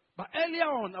 But earlier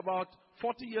on, about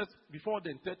 40 years before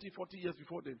then, 30, 40 years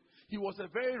before then, he was a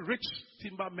very rich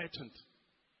timber merchant.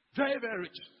 Very, very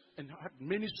rich. And had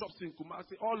many shops in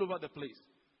Kumasi, all over the place.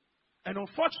 And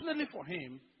unfortunately for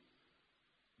him,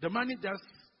 the money just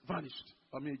vanished.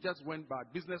 It just went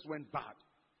bad. Business went bad.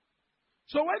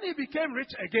 So when he became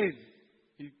rich again,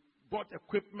 he bought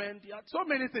equipment. He had so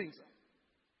many things.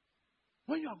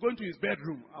 When you are going to his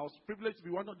bedroom, I was privileged to be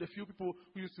one of the few people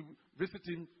who used to visit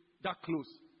him that close.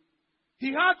 He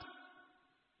had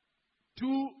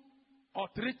 2 or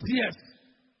 3 tiers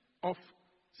of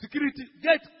security.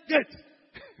 Gate.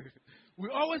 We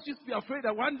always used to be afraid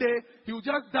that one day he would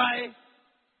just die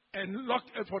and lock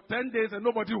for 10 days and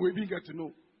nobody will even get to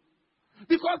know.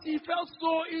 Because he felt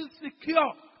so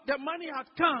insecure. The money had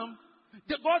come.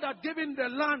 The God had given the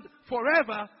land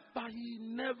forever, but he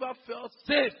never felt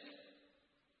safe.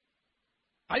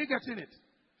 Are you getting it?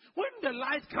 When the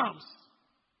light comes,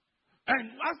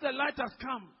 and as the light has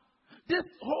come, this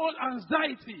whole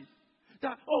anxiety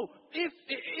that,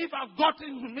 if I've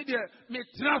gotten media,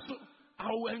 I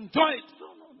will enjoy it.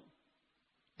 No.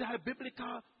 There are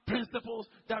biblical principles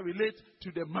that relate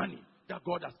to the money that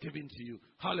God has given to you.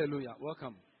 Hallelujah.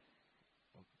 Welcome.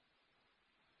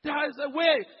 There is a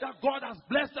way that God has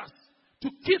blessed us to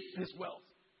keep his wealth.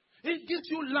 He gives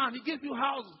you land. He gives you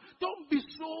houses. Don't be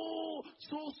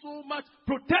so much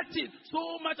protected,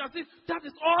 so much as if that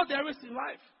is all there is in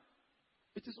life.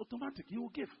 It is automatic. He will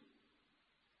give.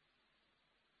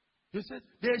 He says,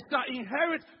 they shall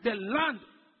inherit the land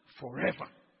forever.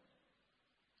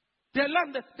 The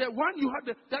land, the one you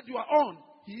have that you are on,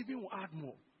 he even will add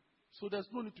more. So there's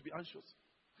no need to be anxious.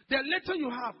 The little you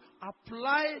have,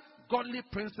 apply godly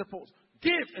principles.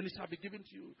 Give and it shall be given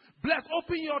to you. Bless,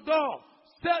 open your door.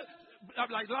 Sell,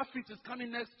 like last week is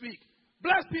coming next week.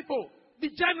 Bless people. Be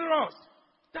generous.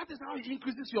 that is how He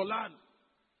increases your land.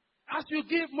 As you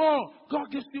give more,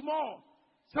 God gives you more.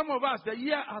 Some of us, the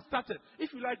year has started.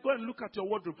 If you like, go and look at your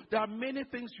wardrobe. There are many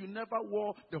things you never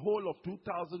wore the whole of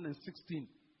 2016.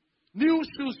 New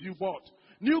shoes you bought,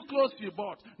 new clothes you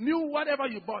bought, new whatever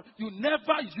you bought, you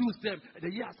never used them.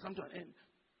 The year has come to an end.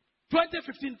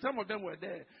 2015, some of them were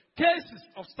there. Cases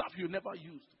of stuff you never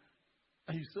used.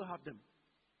 And you still have them.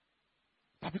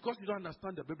 But because you don't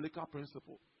understand the biblical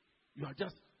principle, you are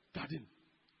just guarding.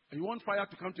 And you want fire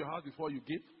to come to your house before you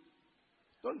give?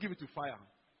 Don't give it to fire.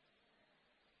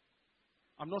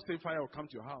 I'm not saying fire will come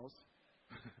to your house.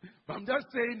 But I'm just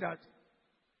saying that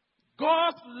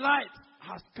God's light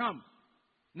has come.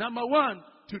 Number one,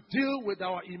 to deal with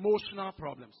our emotional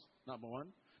problems. Number one.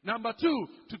 Number two,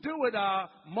 to deal with our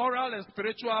moral and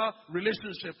spiritual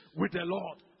relationship with the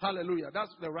Lord. Hallelujah.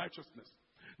 That's the righteousness.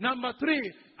 Number three,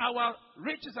 our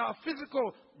riches, our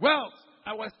physical wealth,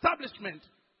 our establishment.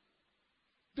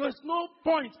 There's no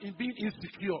point in being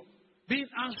insecure, being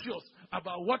anxious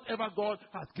about whatever God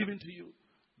has given to you.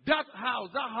 That house,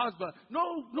 that husband,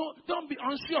 no, don't be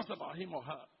anxious about him or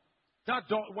her. That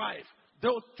wife,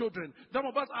 those children. Some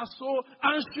of us are so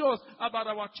anxious about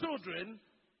our children.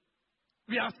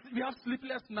 We have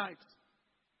sleepless nights.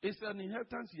 It's an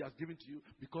inheritance He has given to you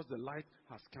because the light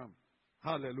has come.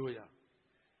 Hallelujah.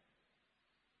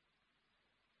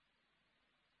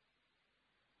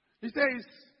 He says,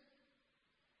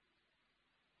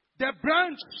 the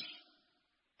branch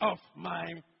of my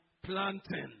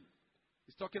planting.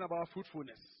 He's talking about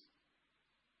fruitfulness.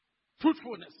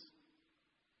 Fruitfulness.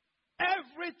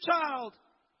 Every child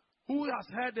who has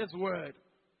heard this word,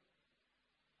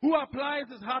 who applies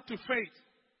his heart to faith,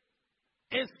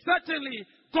 is certainly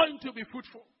going to be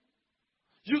fruitful.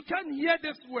 You can hear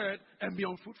this word and be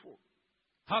unfruitful.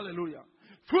 Hallelujah.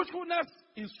 Fruitfulness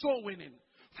in soul winning.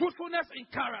 Fruitfulness in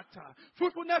character.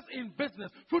 Fruitfulness in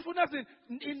business. Fruitfulness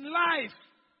in life.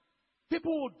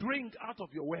 People will drink out of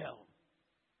your well.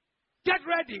 Get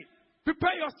ready.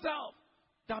 Prepare yourself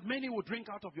that many will drink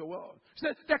out of your well. He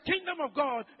said, the kingdom of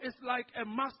God is like a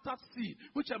mustard seed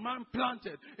which a man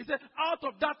planted. He said, out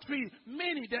of that tree,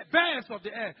 many, the birds of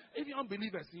the air, even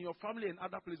unbelievers in your family and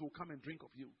other places will come and drink of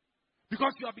you.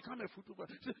 Because you have become a fruitful.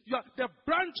 You are the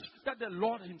branch that the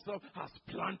Lord Himself has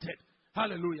planted.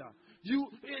 Hallelujah.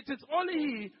 It is only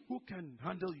He who can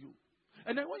handle you.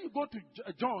 And then when you go to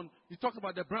John, he talks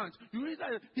about the branch. You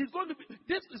realize he's going to be.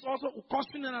 This is also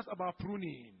cautioning us about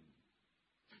pruning.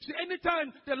 See,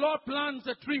 anytime the Lord plants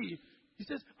a tree, He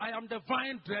says, "I am the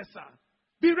vine dresser."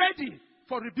 Be ready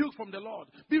for rebuke from the Lord.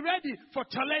 Be ready for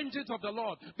challenges of the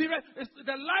Lord. Be ready.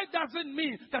 The light doesn't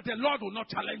mean that the Lord will not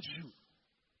challenge you.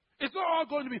 It's not all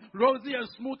going to be rosy and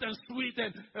smooth and sweet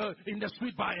and in the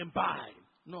sweet by and by.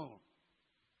 No.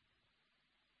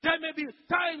 There may be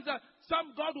times that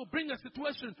God will bring a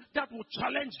situation that will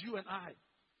challenge you and I.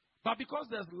 But because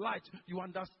there's light, you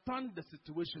understand the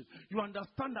situation. You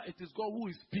understand that it is God who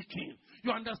is speaking.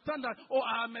 You understand that, oh,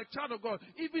 I am a child of God.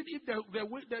 Even if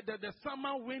the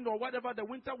summer wind or whatever, the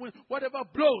winter wind, whatever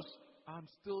blows, I'm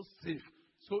still safe.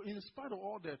 So in spite of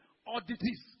all the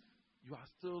oddities, you are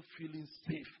still feeling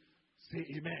safe. Say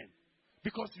amen.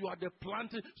 Because you are the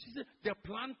planting. She said, the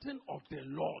planting of the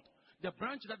Lord. The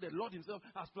branch that the Lord Himself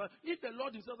has planted. If the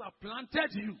Lord Himself has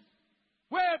planted you,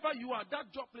 wherever you are, that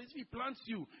job place, He plants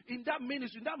you. In that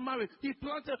ministry, in that marriage, He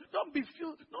planted. Don't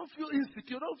feel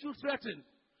insecure. Don't feel threatened.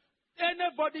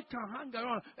 Anybody can hang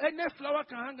around. Any flower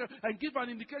can hang around and give an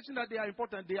indication that they are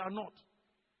important. They are not.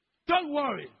 Don't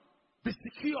worry. Be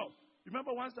secure.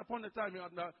 Remember once upon a time,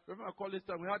 remember I call this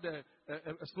time, we had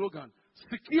a slogan.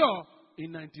 Secure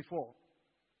in 94.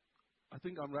 I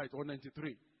think I'm right, or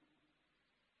 93.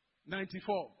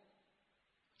 94.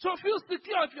 So feel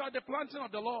secure if you are the planting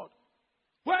of the Lord.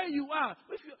 Where you are,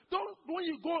 when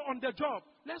you go on the job,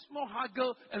 let's not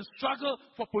haggle and struggle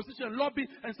for position, lobby,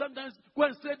 and sometimes go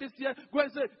and say this here, go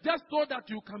and say, just so that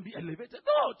you can be elevated.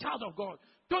 No, child of God.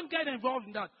 Don't get involved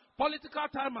in that. Political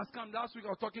time has come. Last week I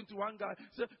was talking to one guy,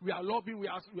 said, we are lobbying, we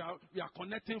are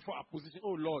connecting for our position.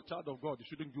 Oh Lord, child of God, you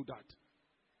shouldn't do that.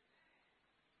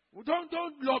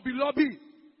 Don't lobby.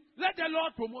 Let the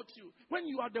Lord promote you. When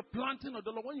you are the planting of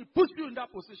the Lord, when He puts you in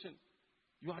that position,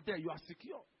 you are there, you are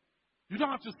secure. You don't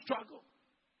have to struggle.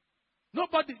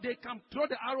 Nobody, they can throw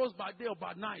the arrows by day or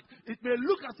by night. It may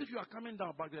look as if you are coming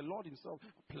down, but the Lord Himself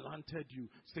planted you.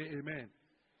 Say amen.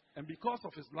 And because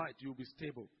of His light, you will be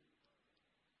stable.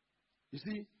 You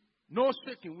see, no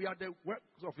shaking. We are the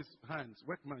works of His hands,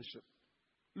 workmanship.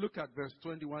 Look at verse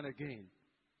 21 again.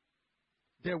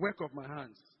 The work of my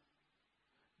hands.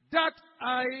 That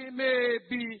I may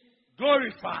be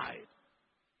glorified.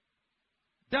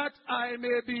 That I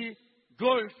may be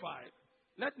glorified.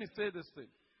 let me say this thing.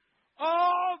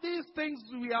 All these things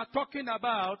we are talking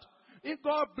about, if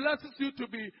God blesses you to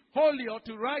be holy or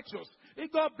to righteous,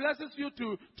 if God blesses you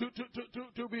to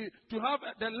have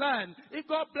the land, if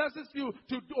God blesses you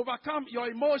to overcome your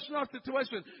emotional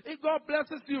situation, if God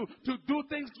blesses you to do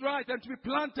things right and to be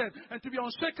planted and to be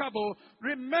unshakable,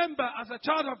 remember as a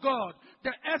child of God,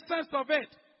 the essence of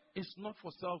it is not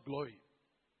for self-glory.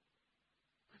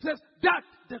 It says that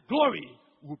the glory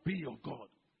will be of God.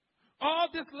 All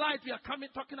this light we are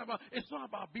talking about, it's not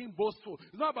about being boastful.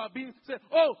 It's not about being, say,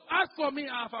 oh, as for me,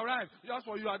 I have arrived. As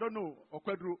for you, I don't know.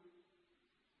 Okwedru.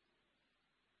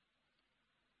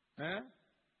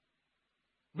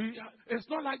 It's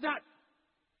not like that.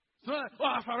 It's not like, oh,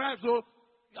 I've arrived, so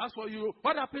as for you,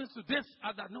 what happens to this?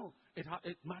 No, it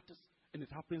matters. And it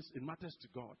matters to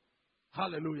God.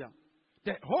 Hallelujah.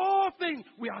 The whole thing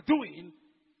we are doing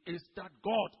is that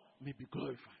God may be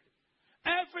glorified.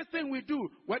 Everything we do,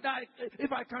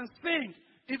 if I can sing,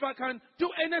 if I can do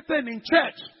anything in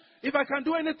church, if I can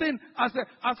do anything as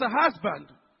a husband,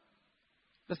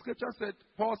 the scripture said,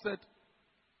 Paul said,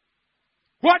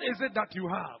 what is it that you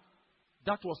have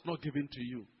that was not given to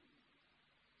you?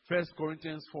 1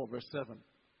 Corinthians 4 verse 7.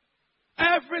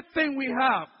 Everything we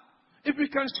have, if we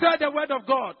can share the word of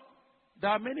God,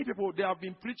 there are many people, they have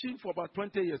been preaching for about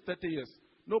 20 years, 30 years.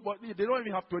 Nobody, they don't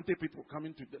even have 20 people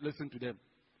coming to listen to them.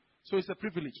 So it's a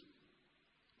privilege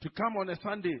to come on a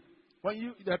Sunday.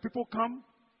 When the people come,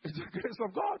 it's the grace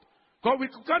of God. God, we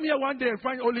could come here one day and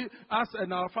find only us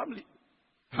and our family.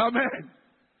 Amen.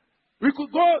 We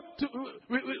could go to,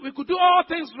 we could do all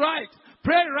things right,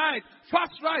 pray right,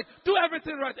 fast right, do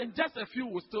everything right, and just a few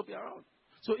will still be around.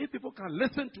 So if people can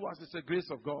listen to us, it's the grace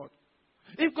of God.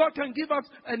 If God can give us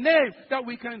a name that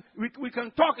we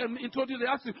can talk and introduce, they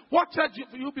ask you, what church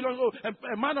you belong to?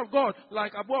 Oh, a man of God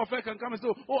like Abu Afek can come and say,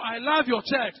 oh, I love your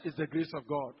church. It's the grace of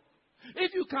God.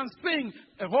 If you can sing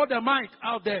and hold the mic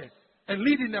out there and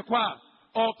lead in the choir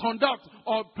or conduct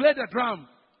or play the drum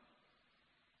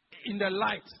in the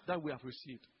light that we have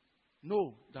received,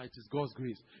 know that it is God's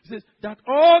grace. He says that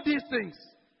all these things,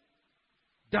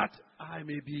 that I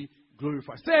may be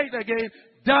glorified. Say it again.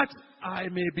 That I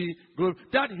may be glorified.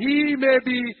 That He may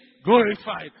be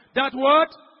glorified. That what?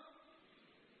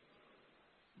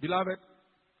 Beloved,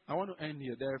 I want to end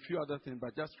here. There are a few other things,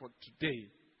 but just for today,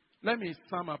 let me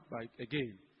sum up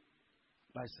again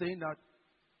by saying that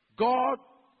God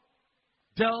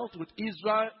dealt with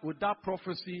Israel with that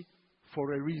prophecy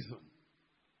for a reason.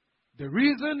 The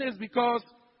reason is because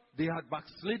they had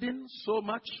backslidden so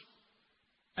much.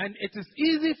 And it is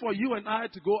easy for you and I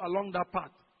to go along that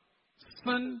path.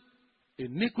 Sin,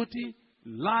 iniquity,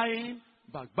 lying,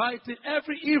 backbiting,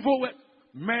 every evil work,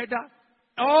 murder,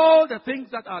 all the things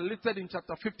that are listed in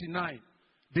chapter 59,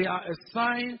 they are a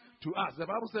sign to us. The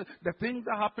Bible says the things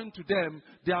that happen to them,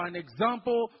 they are an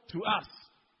example to us.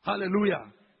 Hallelujah.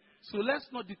 So let's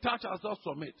not detach ourselves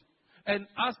from it. And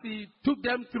as He took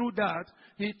them through that,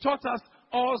 He taught us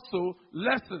also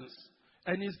lessons.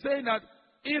 And He's saying that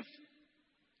if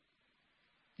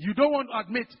you don't want to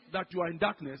admit that you are in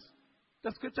darkness,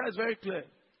 the scripture is very clear.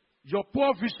 Your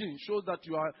poor vision shows that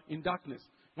you are in darkness.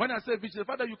 When I say vision, the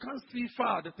fact that you can't see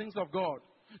far the things of God.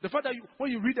 The fact that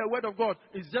when you read the word of God,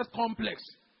 it's just complex.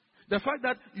 The fact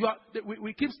that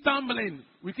we keep stumbling,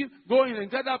 we keep going and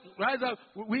get up, rise up.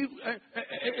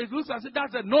 It looks as if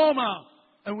that's a normal.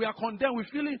 And we are condemned, we're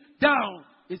feeling down.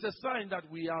 It's a sign that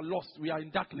we are lost, we are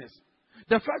in darkness.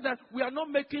 The fact that we are not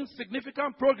making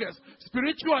significant progress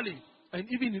spiritually, and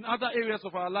even in other areas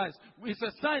of our lives, it's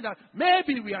a sign that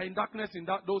maybe we are in darkness in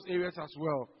those areas as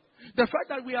well. The fact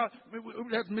that we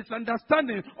have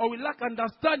misunderstanding or we lack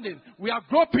understanding, we are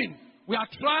groping, we are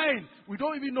trying, we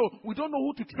don't know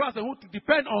who to trust and who to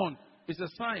depend on. It's a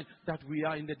sign that we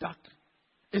are in the dark.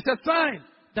 It's a sign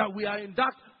that we are in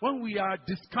dark when we are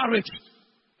discouraged.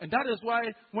 And that is why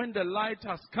when the light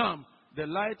has come,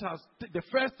 the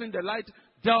first thing the light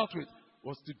dealt with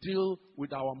was to deal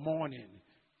with our mourning.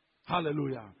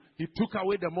 Hallelujah. He took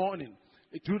away the mourning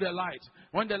through the light.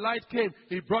 When the light came,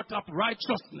 He brought up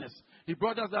righteousness. He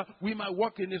brought us that we might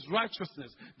walk in His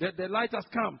righteousness. That the light has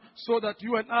come so that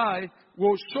you and I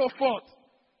will show forth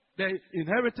the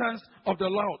inheritance of the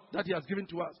Lord that He has given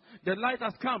to us. The light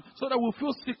has come so that we'll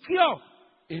feel secure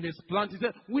in His plant. He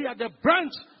said, we are the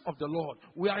branch of the Lord.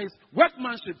 We are His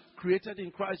workmanship created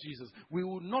in Christ Jesus. We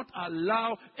will not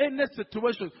allow any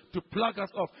situation to plug us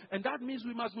off. And that means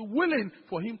we must be willing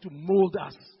for Him to mold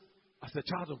us as a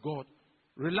child of God.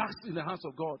 Relax in the hands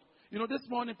of God. You know, this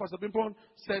morning Pastor Bimpon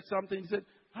said something. He said,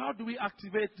 how do we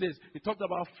activate this? He talked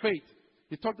about faith.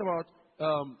 He talked about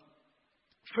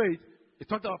faith. He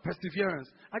talked about perseverance.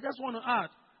 I just want to add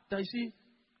that, you see,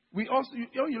 We also,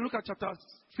 you look at chapter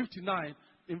 59,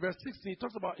 in verse 16, it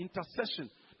talks about intercession.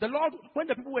 The Lord, when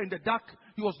the people were in the dark,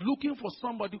 He was looking for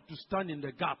somebody to stand in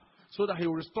the gap so that He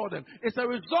will restore them. It's a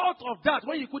result of that,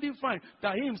 when He couldn't find,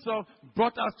 that He Himself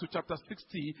brought us to chapter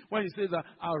 60, when He says that,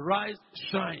 arise,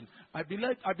 shine. I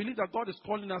believe that God is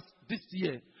calling us this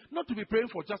year, not to be praying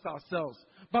for just ourselves,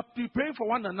 but to be praying for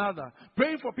one another,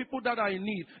 praying for people that are in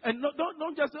need. And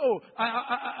don't just say, oh,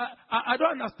 I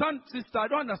don't understand, sister, I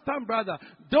don't understand, brother.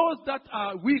 Those that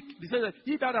are weak, He says that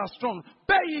ye that are strong,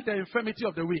 bear ye the infirmity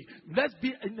of the weak. Let's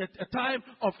be in a time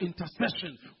of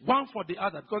intercession, one for the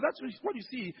other. Because that's what you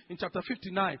see in chapter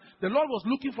 59. The Lord was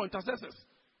looking for intercessors.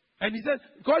 And He said,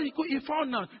 God, He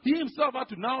found none. He Himself had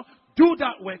to now do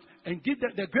that work and give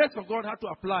the grace of God had to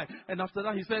apply. And after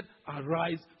that, He said,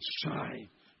 arise, shine.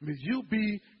 May you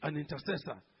be an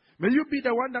intercessor. May you be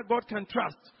the one that God can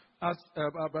trust, as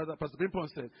Brother Pastor Bimpon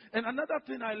said. And another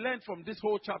thing I learned from this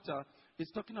whole chapter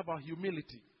is talking about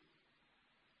humility.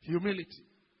 Humility.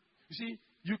 You see,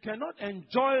 you cannot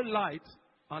enjoy light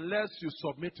unless you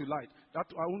submit to light. That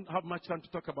I won't have much time to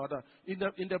talk about that.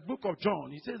 In the book of John,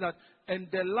 He says that, and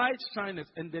the light shineth,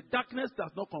 and the darkness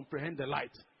does not comprehend the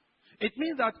light. It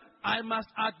means that I must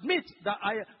admit that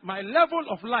my level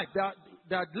of light,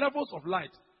 there are levels of light.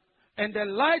 And the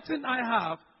lighting I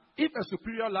have, if a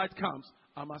superior light comes,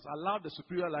 I must allow the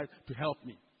superior light to help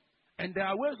me. And there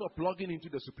are ways of plugging into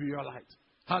the superior light.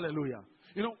 Hallelujah.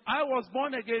 You know, I was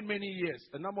born again many years,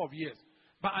 a number of years.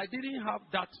 But I didn't have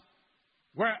that,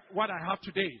 what I have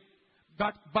today.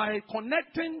 But by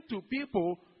connecting to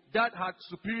people that had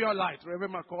superior light,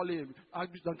 Reverend Macaulay,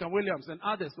 Duncan Williams, and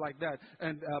others like that,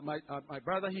 and my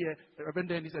brother here, Reverend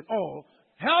Denny, said, oh,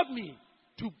 help me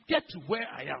to get to where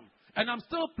I am. And I'm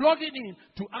still plugging in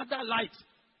to other lights.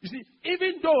 You see,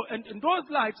 even though, and those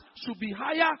lights should be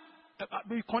higher,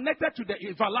 be connected to the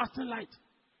everlasting light,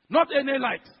 not any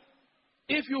light.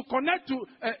 If you connect to,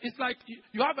 it's like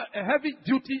you have a heavy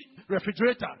duty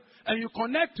refrigerator, and you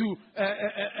connect to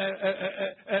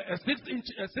a 6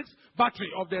 battery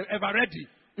of the Everready,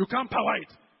 you can't power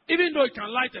it, even though it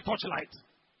can light a torchlight.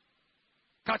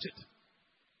 Catch it.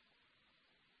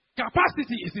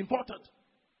 Capacity is important.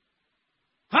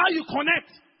 How you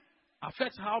connect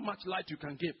affects how much light you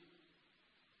can give.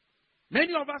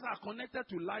 Many of us are connected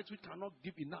to light we cannot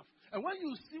give enough. And when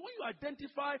you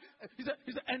identify, he said,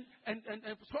 and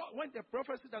so when the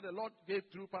prophecy that the Lord gave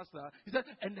through Pastor, He said,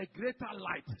 and a greater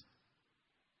light.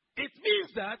 It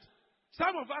means that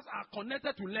some of us are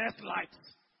connected to less light.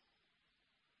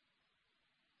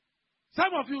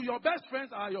 Some of you, your best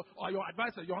friends are your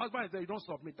advisor. Your husband is there, you don't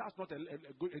submit. That's not a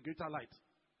greater light.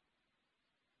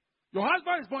 Your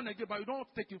husband is born again, but you don't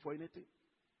take him for anything.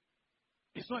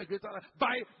 It's not a greater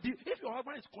light. If your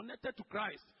husband is connected to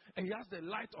Christ and he has the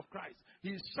light of Christ,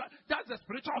 that's the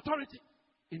spiritual authority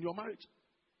in your marriage.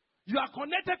 You are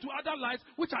connected to other lights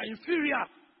which are inferior,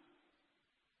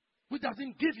 which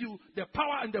doesn't give you the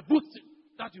power and the boost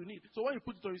that you need. So when you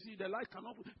put it on, you see the light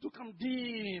cannot become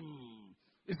dim.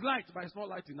 It's light, but it's not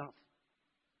light enough.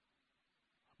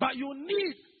 But you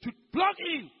need to plug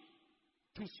in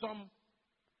to some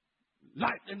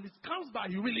light, and it comes by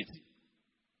humility.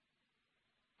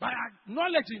 By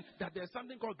acknowledging that there's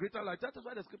something called greater light. That is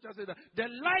why the scripture says that the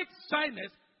light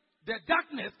shineth, the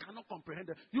darkness cannot comprehend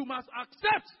it. You must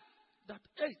accept that,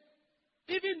 hey,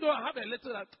 even though I have a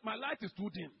little light, my light is too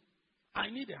dim.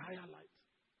 I need a higher light.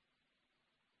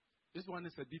 This one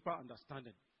is a deeper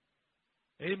understanding.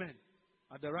 Amen.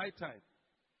 At the right time.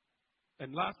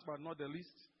 And last but not the least,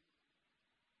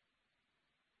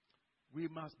 we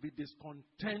must be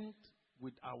discontent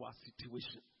with our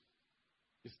situation.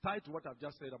 It's tied to what I've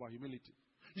just said about humility.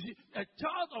 You see, a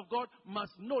child of God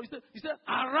must know. He said,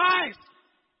 arise,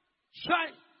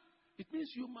 shine. It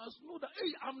means you must know that,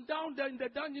 hey, I'm down there in the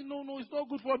dungeon. No, it's not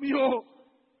good for me. Oh,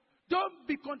 don't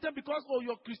be content because,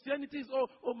 your Christianity is,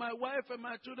 my wife and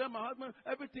my children, my husband,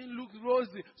 everything looks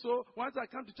rosy. So once I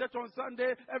come to church on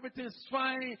Sunday, everything's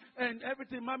fine and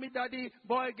everything, mommy, daddy,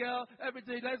 boy, girl,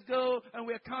 everything, let's go. And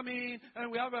we're coming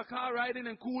and we have a car riding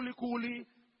and coolly.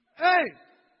 Hey,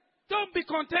 don't be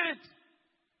content.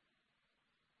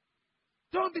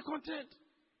 Don't be content.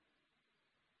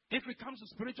 If it comes to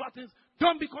spiritual things,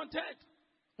 don't be content.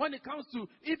 When it comes to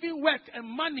even work and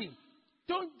money,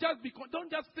 don't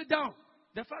just sit down.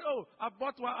 The fact, I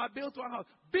built one house.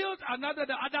 Build another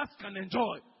that others can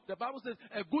enjoy. The Bible says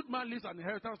a good man leaves an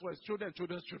inheritance for his children and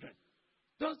children's children.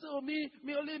 Don't say, only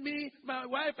me, my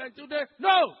wife and children.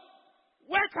 No!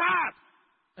 Work hard.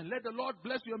 And let the Lord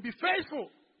bless you and be faithful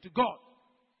to God.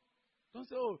 Don't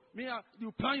say, oh,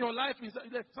 you plan your life.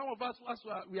 Some of us, as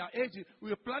we are aging,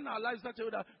 we plan our lives such a way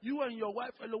that you and your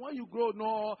wife, when you grow,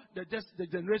 no, the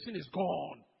generation is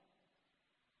gone.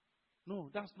 No,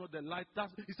 that's not the light.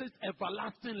 It says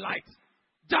everlasting light.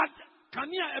 That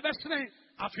can you ever say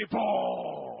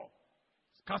afibor?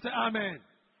 Can say amen.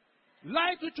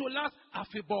 Light which will last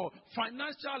afibor.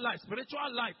 Financial life,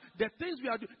 spiritual life, the things we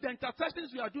are doing, the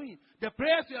intercessions we are doing, the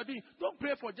prayers we are doing. Don't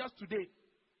pray for just today.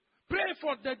 Pray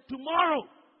for the tomorrow.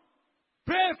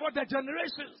 Pray for the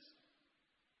generations.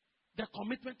 The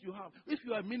commitment you have. If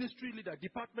you are a ministry leader,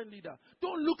 department leader,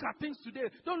 don't look at things today.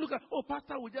 Don't look at, oh,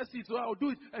 pastor will just see it, so I'll do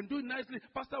it and do it nicely.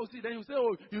 Pastor will see it, then you say,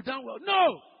 oh, you done well.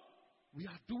 No! We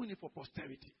are doing it for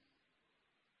posterity.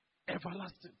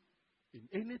 Everlasting. In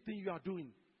anything you are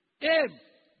doing, aim.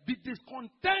 Be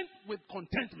discontent with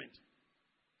contentment.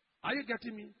 Are you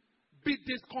getting me? Be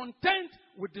discontent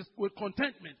with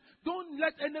contentment. Don't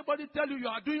let anybody tell you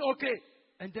are doing okay.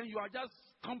 And then you are just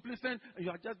complacent and you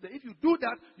are just there. If you do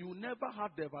that, you will never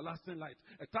have the everlasting light.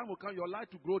 A time will come, your light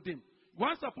will grow dim.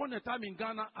 Once upon a time in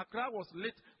Ghana, Accra was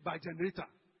lit by generator.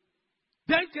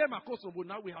 Then came Akosombo.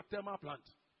 Now we have thermal plant.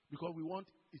 Because we want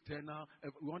eternal,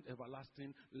 we want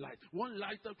everlasting light. One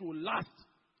light that will last.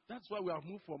 That's why we have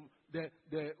moved from the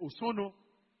Osono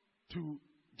to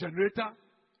generator.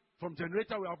 From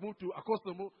generator, we have moved to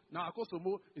Akosombo. Now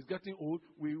Akosombo is getting old.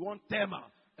 We want thermal.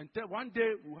 And one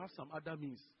day, we'll have some other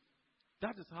means.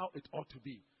 That is how it ought to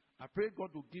be. I pray God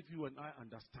will give you and I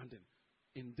understanding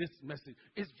in this message.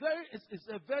 It's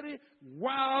a very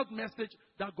wild message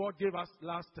that God gave us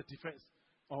last 31st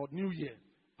or New Year.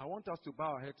 I want us to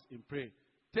bow our heads in prayer.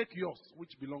 Take yours,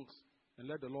 which belongs, and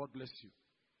let the Lord bless you.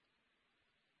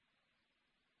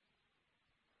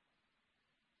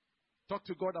 Talk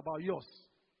to God about yours.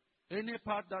 Any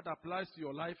part that applies to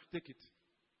your life, take it.